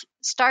itself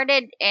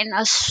started in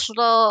a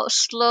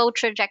slow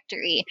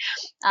trajectory,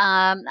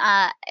 um,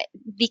 uh,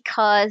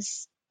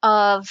 because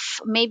of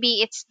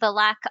maybe it's the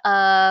lack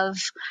of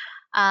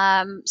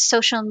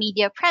social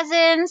media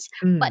presence,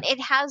 but Mm, it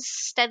has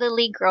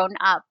steadily grown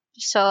up.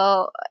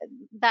 So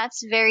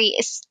that's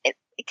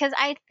because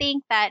I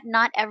think that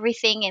not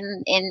everything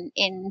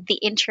in the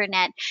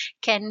internet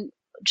can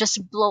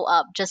just blow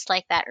up just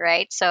like that,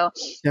 right? So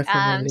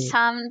definitely.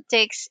 some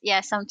takes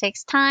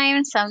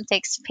time, some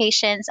takes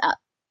patience,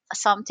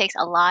 some takes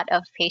a lot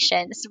of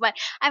patience. But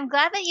I'm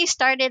glad that you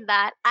started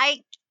that. I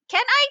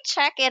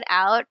check it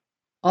out?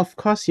 Of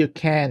course you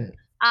can.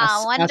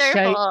 I'll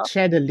Wonderful.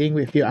 share the link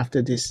with you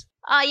after this.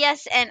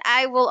 Yes, and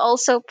I will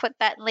also put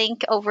that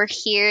link over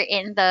here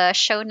in the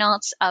show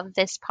notes of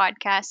this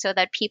podcast so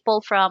that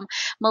people from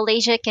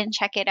Malaysia can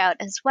check it out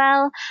as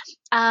well.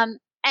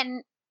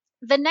 And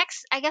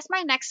I guess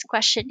my next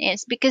question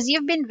is, because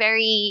you've been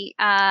very,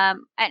 and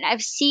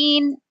I've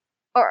seen,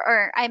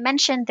 or I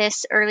mentioned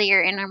this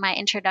earlier in my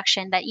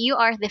introduction, that you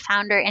are the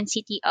founder and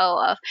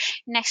CTO of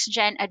Next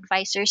Gen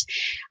Advisors.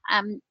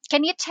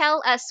 Can you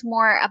tell us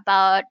more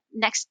about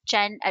Next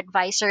Gen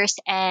Advisors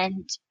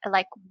and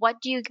like what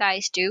do you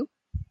guys do?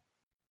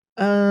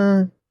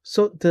 Uh,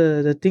 so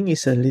the thing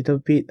is a little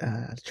bit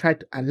try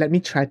to let me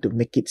try to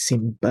make it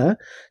simple.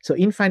 So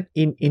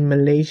in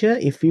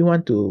Malaysia, if we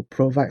want to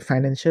provide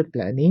financial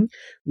planning,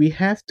 we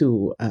have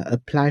to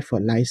apply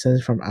for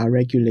license from our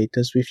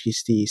regulators, which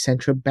is the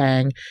Central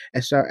Bank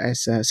as well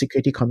as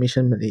Security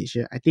Commission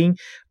Malaysia. I think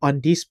on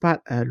this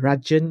part,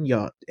 Rajan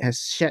your has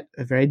shared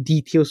a very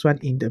detailed one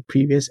in the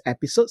previous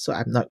episode, so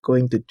I'm not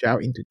going to delve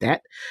into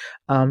that.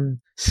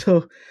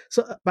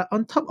 But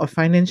on top of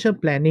financial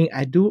planning,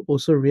 I do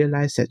also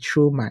realize that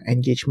through my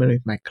engagement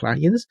with my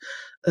clients,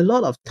 a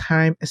lot of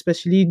time,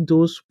 especially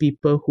those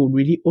people who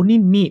really only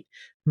need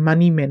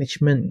money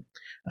management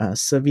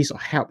service or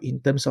help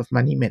in terms of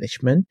money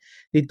management,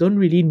 they don't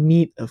really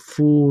need a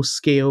full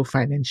scale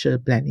financial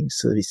planning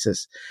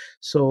services.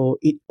 So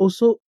it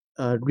also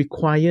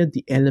require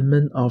the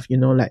element of,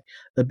 like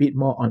a bit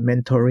more on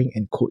mentoring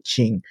and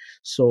coaching.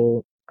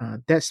 So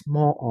that's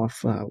more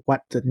of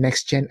what the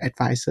next gen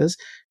advisors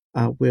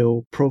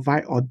will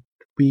provide, or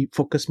we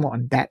focus more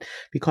on that,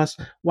 because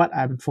what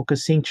I'm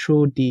focusing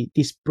through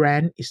this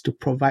brand is to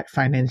provide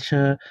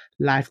financial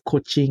life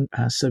coaching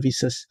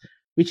services,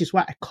 which is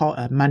what I call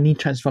a money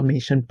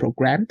transformation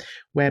program,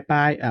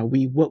 whereby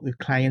we work with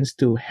clients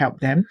to help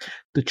them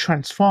to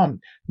transform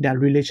their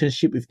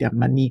relationship with their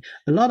money.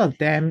 A lot of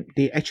them,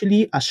 they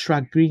actually are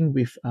struggling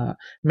with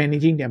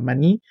managing their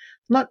money.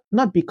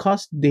 not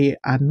because they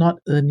are not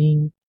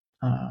earning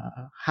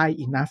high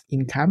enough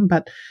income,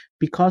 but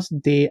because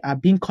they are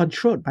being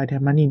controlled by their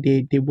money.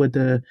 They were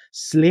the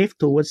slave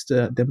towards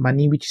the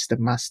money, which is the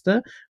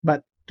master.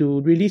 But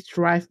to really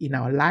thrive in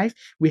our life,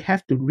 we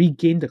have to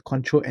regain the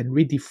control and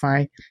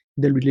redefine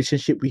the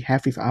relationship we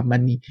have with our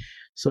money.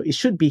 So it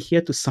should be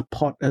here to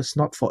support us,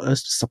 not for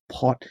us to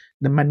support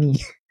the money.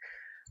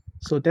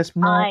 So that's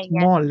Yes.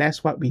 more or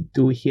less what we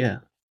do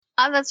here.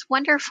 Oh, that's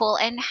wonderful.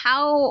 And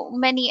how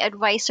many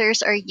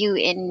advisors are you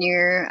in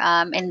your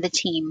in the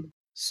team?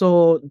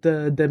 So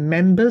the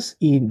members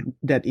in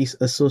that is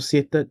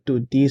associated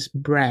to this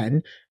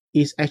brand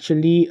is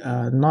actually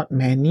not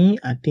many.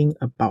 I think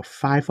about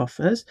five of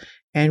us,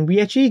 and we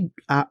actually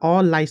are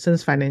all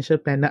licensed financial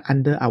planner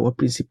under our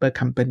principal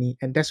company,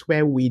 and that's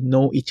where we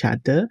know each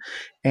other,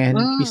 and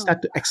we Mm.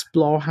 start to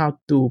explore how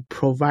to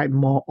provide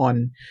more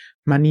on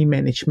money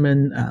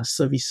management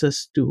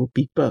services to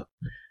people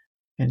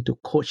and to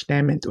coach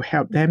them and to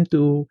help them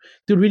to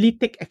really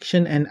take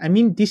action. And I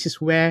mean, this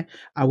is where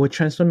our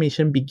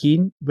transformation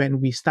begin,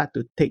 when we start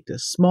to take the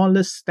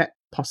smallest step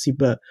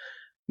possible.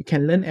 You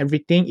can learn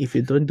everything. If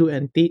you don't do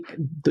anything,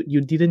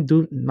 you didn't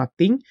do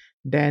nothing,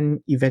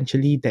 then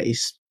eventually there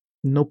is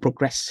no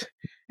progress,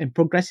 and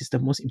progress is the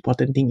most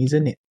important thing,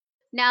 isn't it?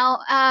 Now,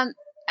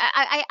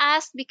 I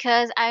asked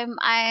because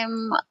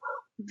I'm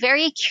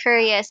very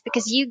curious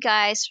because you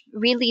guys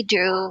really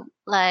do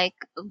like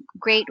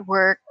great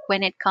work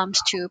when it comes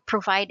to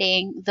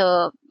providing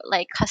the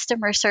like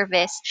customer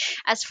service.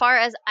 As far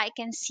as I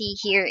can see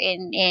here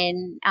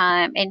in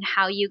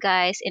how you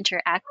guys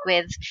interact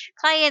with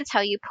clients,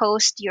 how you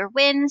post your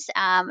wins,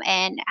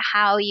 and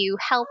how you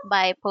help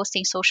by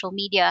posting social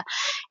media,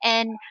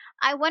 and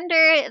I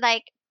wonder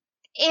like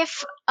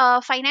if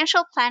a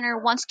financial planner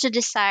wants to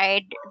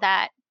decide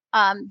that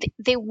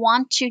they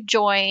want to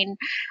join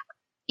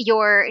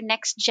your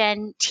next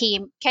gen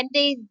team, can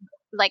they,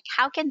 like,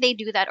 how can they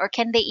do that, or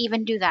can they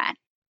even do that?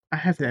 I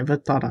have never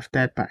thought of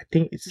that, but I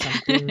think it's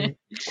something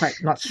quite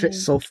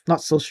Mm.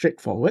 not so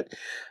straightforward.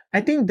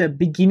 I think the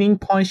beginning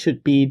point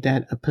should be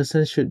that a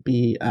person should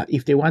be,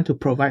 if they want to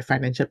provide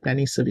financial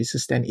planning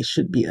services, then it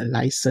should be a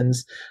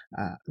licensed,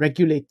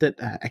 regulated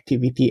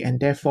activity,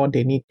 and therefore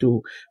they need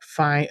to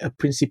find a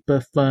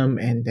principal firm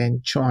and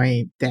then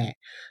join there.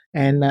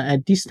 And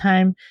at this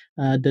time,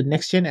 the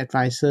Next Gen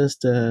Advisors,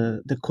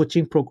 the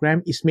coaching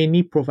program is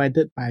mainly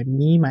provided by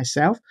me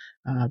myself,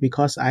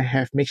 because I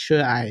have made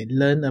sure I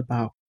learn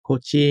about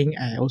coaching.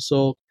 I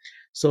also,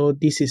 so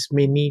this is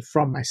mainly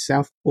from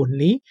myself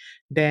only.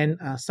 Then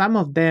some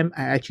of them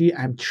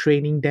I'm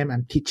training them,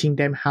 I'm teaching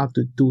them how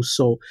to do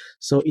so.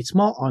 So it's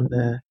more on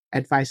the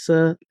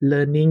advisor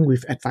learning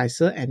with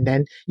advisor, and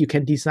then you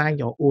can design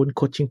your own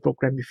coaching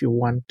program if you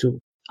want to.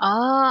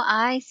 Oh,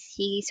 I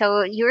see.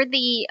 So you're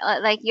the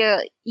like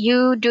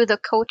you do the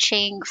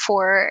coaching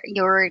for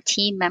your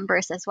team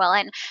members as well.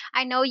 And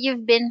I know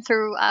you've been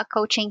through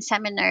coaching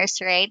seminars,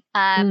 right?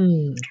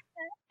 Mm,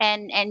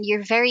 And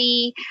you're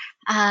very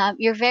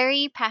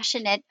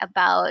passionate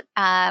about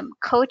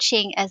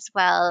coaching as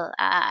well.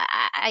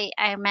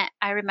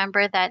 I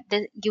remember that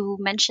you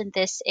mentioned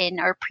this in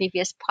our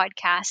previous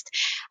podcast.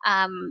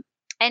 Um,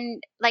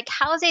 and like,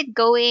 how's it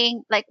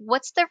going? Like,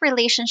 what's the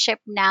relationship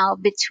now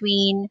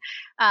between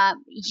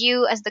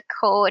you as the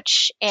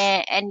coach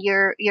and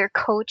your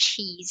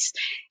coachees?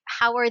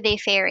 How are they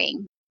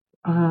faring?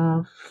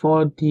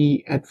 For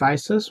the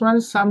advisors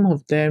one, some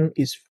of them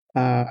is,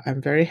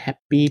 I'm very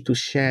happy to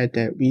share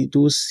that we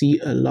do see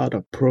a lot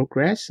of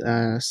progress.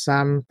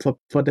 Some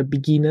for the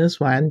beginners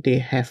one, they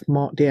have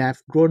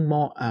grown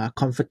more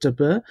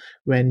comfortable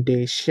when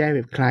they share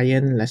with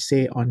client, let's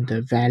say on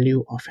the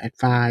value of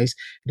advice,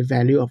 the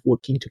value of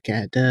working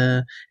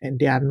together, and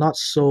they are not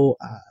so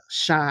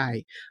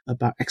shy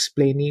about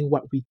explaining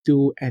what we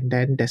do, and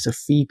then there's a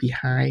fee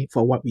behind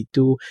for what we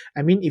do.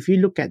 I mean, if you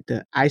look at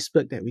the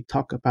iceberg that we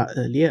talked about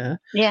earlier,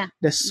 Yeah.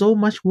 there's so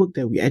much work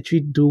that we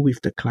actually do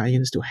with the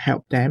clients to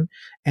help them.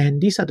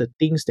 And these are the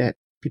things that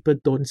people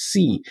don't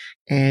see.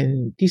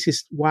 And this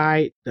is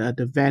why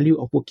the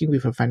value of working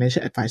with a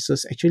financial advisor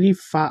is actually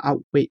far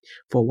outweighed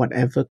for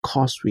whatever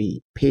cost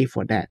we pay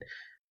for that.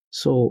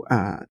 So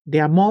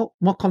they are more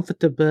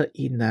comfortable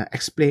in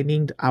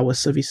explaining our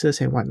services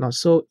and whatnot.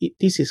 So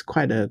this is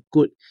quite a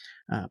good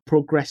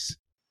progress.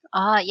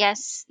 Ah,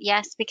 yes,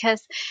 yes,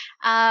 because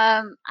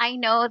I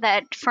know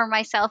that for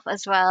myself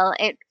as well.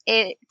 It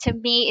to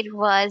me it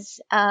was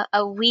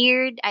a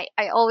weird.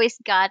 I always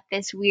got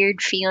this weird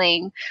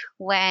feeling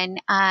when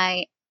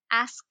I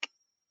ask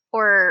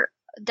or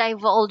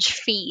divulge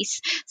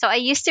fees. So I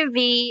used to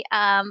be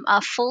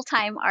a full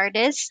time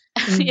artist.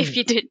 Mhm.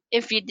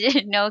 If you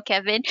didn't know,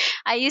 Kevin,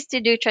 I used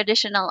to do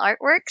traditional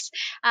artworks,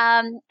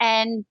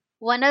 and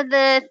one of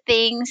the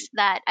things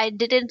that I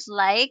didn't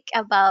like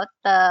about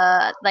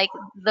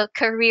the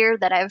career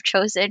that I've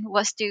chosen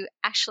was to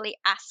actually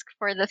ask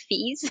for the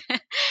fees.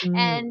 Mm,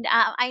 And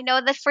I know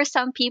that for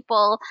some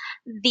people,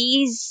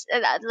 these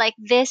like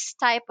this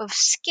type of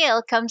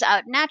skill comes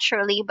out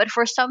naturally, but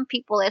for some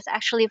people it's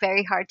actually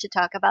very hard to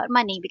talk about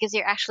money because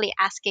you're actually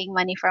asking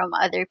money from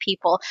other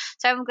people.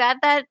 So I'm glad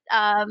that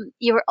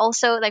you were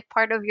also like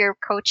part of your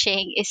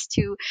coaching is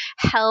to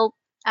help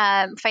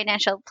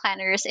financial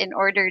planners in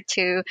order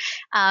to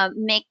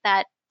make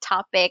that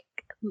topic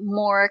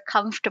more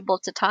comfortable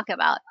to talk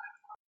about.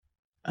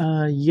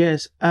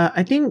 yes.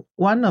 I think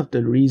one of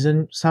the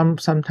reason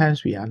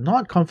sometimes we are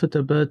not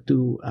comfortable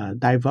to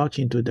divulge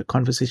into the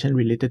conversation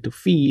related to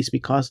fees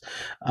because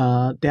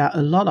there are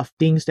a lot of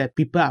things that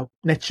people are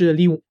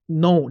naturally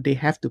know they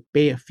have to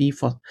pay a fee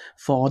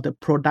for the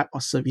product or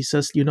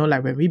services. You know,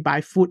 like when we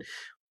buy food,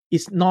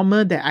 it's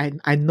normal that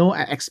I know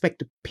I expect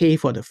to pay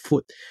for the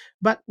food.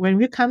 But when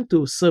we come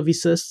to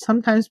services,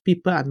 sometimes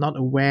people are not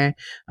aware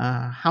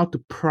how to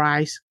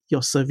price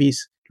your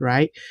service,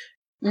 right?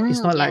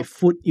 It's not like Yes.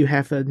 food, you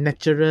have a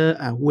natural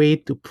way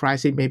to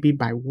price it, maybe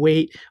by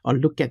weight, or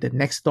look at the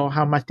next store,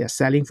 how much they're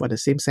selling for the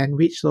same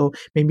sandwich. So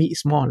maybe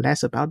it's more or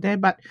less about that.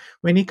 But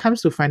when it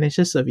comes to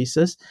financial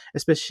services,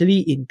 especially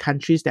in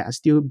countries that are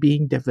still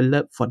being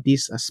developed for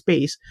this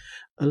space,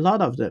 a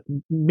lot of the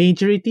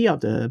majority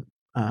of the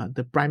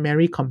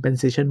primary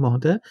compensation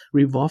model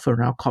revolve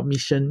around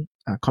commission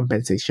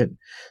compensation.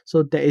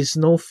 So there is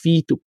no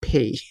fee to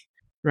pay.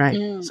 Right.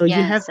 So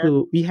you Yeah. have So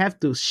to we have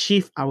to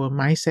shift our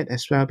mindset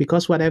as well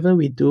because whatever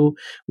we do,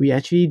 we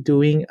actually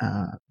doing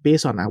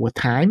based on our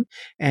time,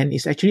 and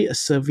it's actually a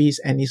service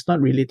and it's not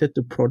related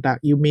to product.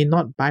 You may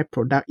not buy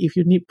product. If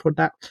you need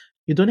product,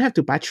 you don't have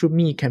to buy through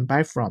me. You can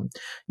buy from,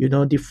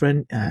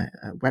 different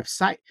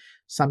website,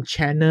 some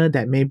channel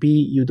that maybe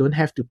you don't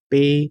have to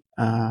pay.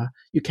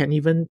 You can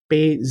even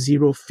pay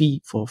zero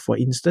fee for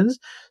instance.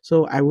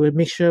 So I will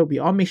make sure we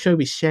all make sure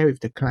we share with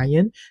the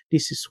client.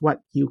 This is what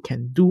you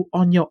can do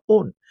on your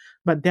own,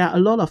 but there are a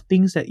lot of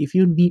things that if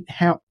you need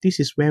help, this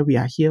is where we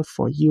are here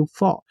for you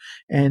for.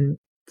 And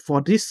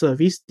for this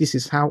service, this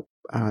is how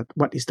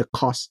what is the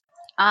cost.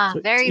 So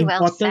it's very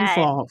well important said.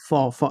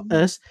 for Mhm.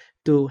 us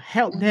to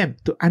help Mhm. them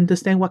to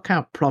understand what kind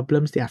of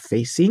problems they are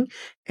facing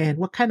and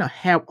what kind of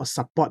help or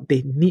support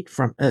they need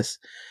from us.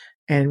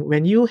 And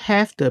when you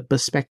have the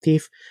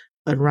perspective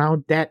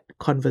around that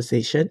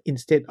conversation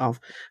instead of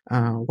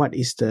what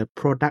is the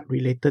product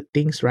related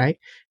things, right?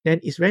 Then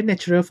it's very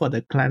natural for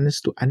the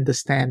clients to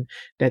understand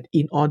that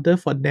in order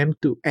for them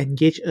to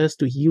engage us,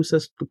 to use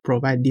us to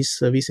provide this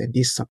service and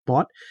this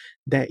support,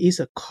 there is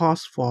a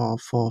cost for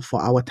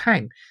our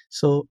time.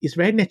 So it's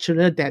very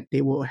natural that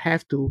they will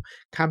have to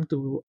come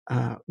to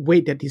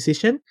weigh their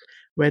decision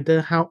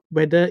whether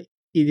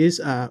it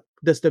is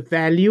does the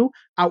value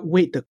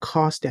outweigh the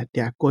cost that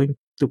they are going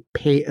to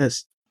pay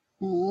us.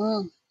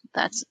 Mm,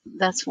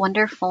 that's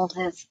wonderful.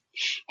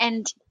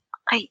 And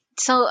I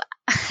so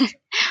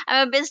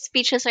I'm a bit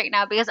speechless right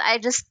now because I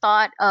just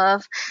thought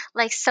of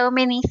like so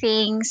many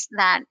things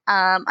that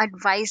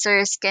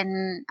advisors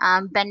can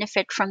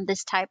benefit from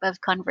this type of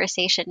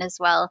conversation as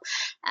well,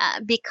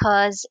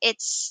 because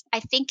I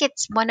think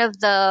it's one of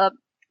the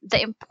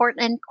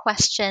important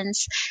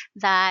questions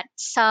that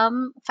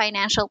some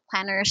financial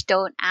planners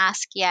don't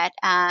ask yet,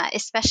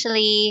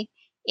 especially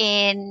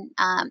in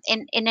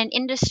an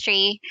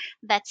industry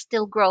that's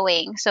still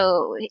growing.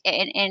 So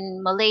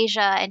in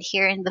Malaysia and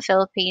here in the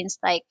Philippines,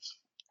 like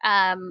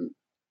um,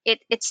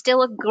 it's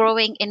still a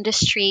growing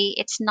industry.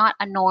 It's not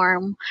a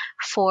norm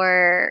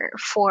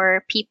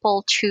for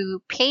people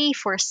to pay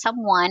for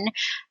someone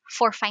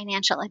for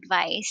financial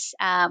advice,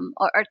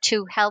 or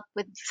to help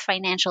with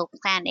financial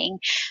planning.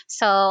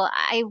 So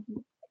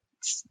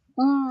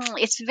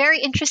it's very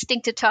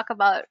interesting to talk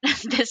about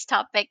this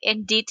topic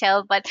in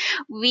detail, but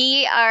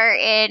we are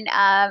in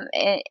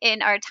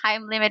our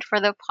time limit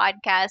for the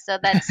podcast, so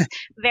that's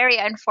very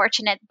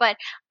unfortunate. But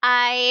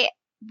I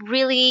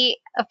really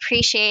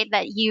appreciate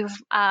that you've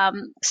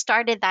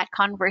started that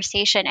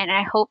conversation, and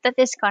I hope that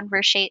this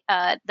conversation,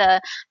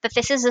 that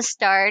this is a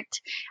start,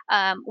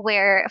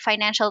 where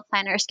financial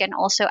planners can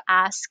also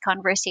ask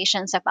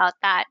conversations about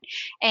that.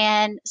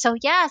 And so,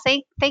 yeah,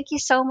 thank you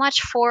so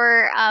much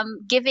for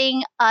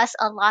giving us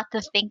a lot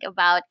to think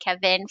about,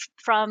 Kevin.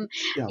 From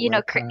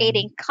You're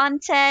creating welcome.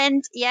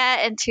 content,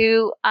 yeah, and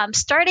to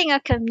starting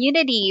a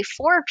community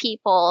for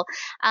people,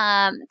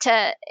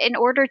 to in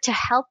order to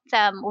help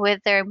them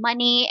with their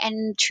money,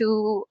 and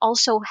to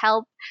also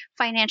help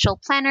financial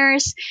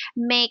planners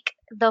make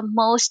the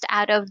most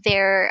out of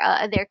their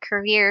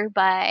career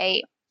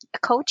by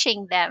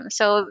coaching them.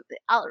 So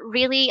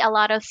really a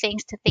lot of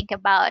things to think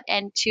about,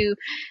 and to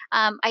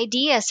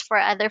ideas for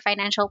other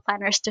financial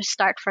planners to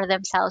start for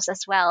themselves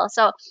as well.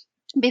 So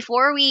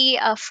before we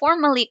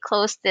formally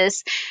close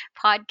this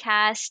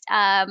podcast,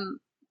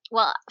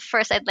 well,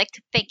 first I'd like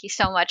to thank you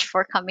so much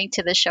for coming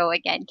to the show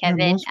again, You're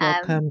Kevin. most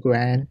welcome,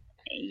 Gran.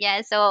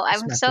 Yeah, so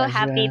It's I'm my so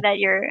happy pleasure. that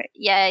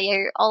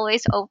you're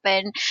always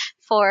open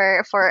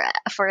for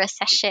a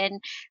session.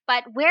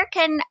 But where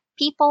can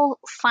people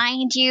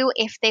find you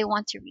if they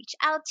want to reach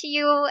out to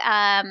you?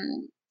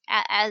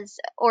 As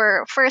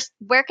or first,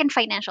 where can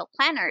financial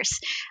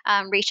planners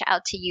reach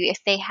out to you if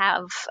they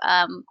have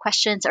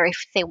questions or if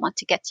they want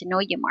to get to know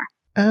you more?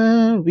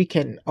 We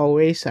can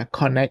always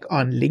connect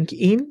on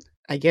LinkedIn.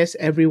 I guess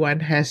everyone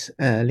has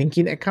a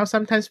LinkedIn account.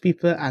 Sometimes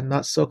people are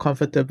not so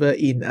comfortable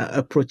in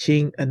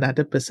approaching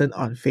another person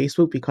on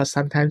Facebook because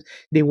sometimes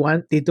they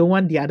don't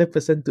want the other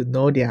person to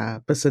know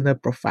their personal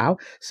profile.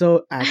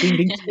 So I think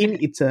LinkedIn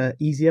it's a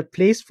easier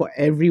place for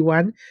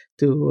everyone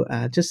to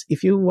just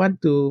if you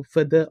want to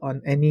further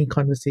on any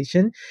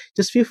conversation,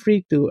 just feel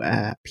free to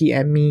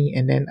PM me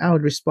and then I'll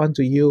respond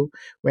to you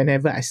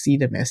whenever I see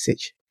the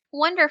message.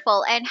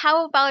 Wonderful. And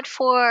how about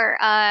for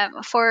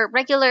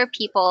regular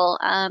people,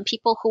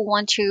 people who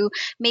want to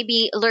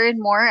maybe learn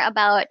more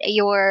about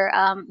your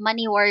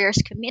Money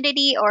Warriors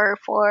community, or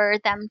for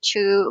them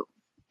to,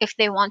 if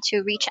they want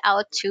to reach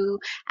out to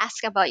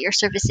ask about your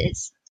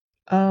services?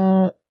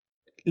 Uh,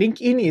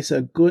 LinkedIn is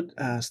a good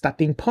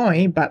starting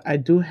point, but I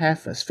do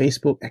have a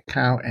Facebook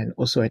account and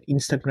also an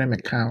Instagram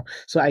account.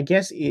 So I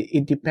guess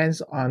it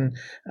depends on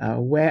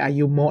where are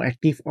you more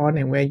active on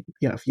and where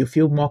you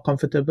feel more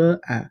comfortable.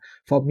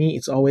 For me,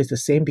 it's always the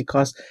same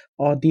because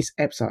all these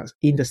apps are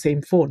in the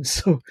same phone.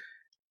 So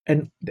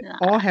and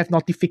all have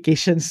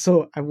notifications.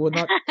 So I will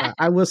not.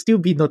 I will still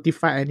be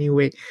notified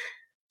anyway.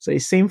 So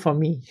it's same for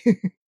me.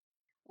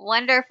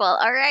 Wonderful.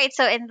 All right.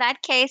 So in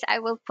that case,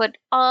 I will put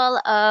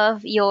all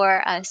of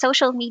your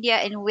social media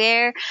and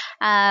where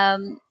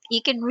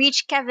you can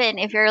reach Kevin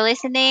if you're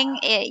listening.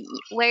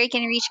 Where you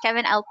can reach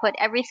Kevin, I'll put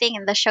everything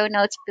in the show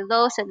notes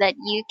below so that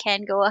you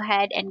can go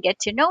ahead and get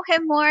to know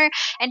him more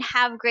and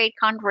have great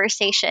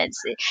conversations.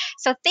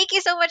 So thank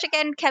you so much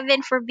again,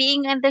 Kevin, for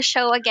being on the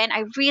show again.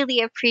 I really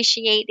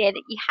appreciate it.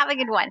 You have a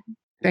good one.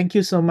 Thank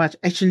you so much.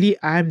 Actually,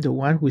 I'm the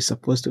one who is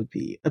supposed to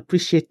be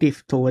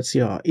appreciative towards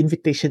your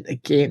invitation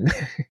again.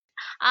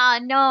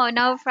 No,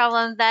 no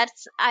problem.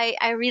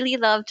 I really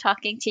love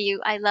talking to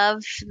you. I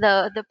love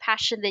the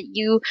passion that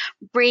you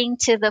bring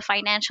to the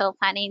financial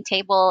planning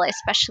table,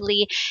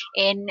 especially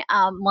in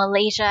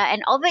Malaysia,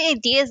 and all the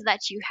ideas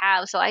that you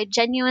have. So I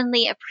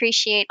genuinely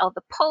appreciate all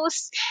the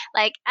posts.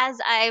 Like as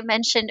I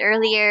mentioned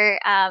earlier,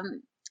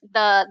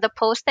 the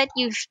post that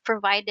you've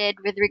provided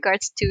with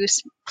regards to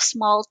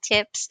small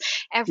tips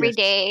every Yes.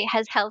 day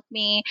has helped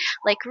me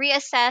like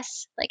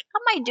reassess, like,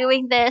 am I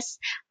doing this,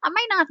 am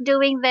I not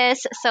doing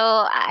this? So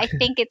I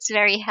think it's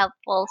very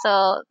helpful,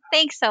 so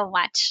thanks so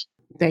much.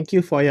 Thank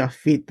you for your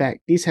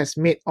feedback. This has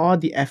made all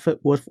the effort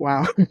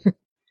worthwhile.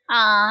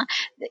 uh,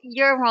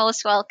 you're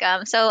most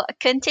welcome. So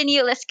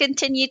let's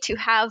continue to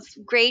have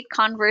great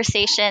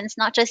conversations,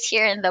 not just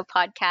here in the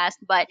podcast,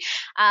 but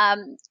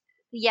um,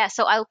 yeah,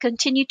 so I'll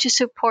continue to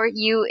support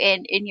you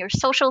in your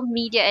social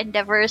media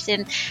endeavors,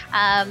 and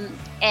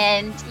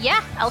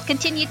yeah, I'll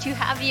continue to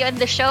have you on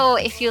the show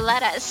if you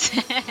let us.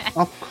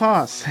 Of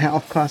course.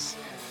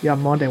 You're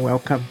more than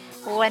welcome.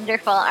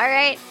 Wonderful. All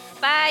right.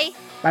 Bye.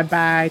 Bye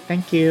bye.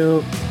 Thank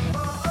you.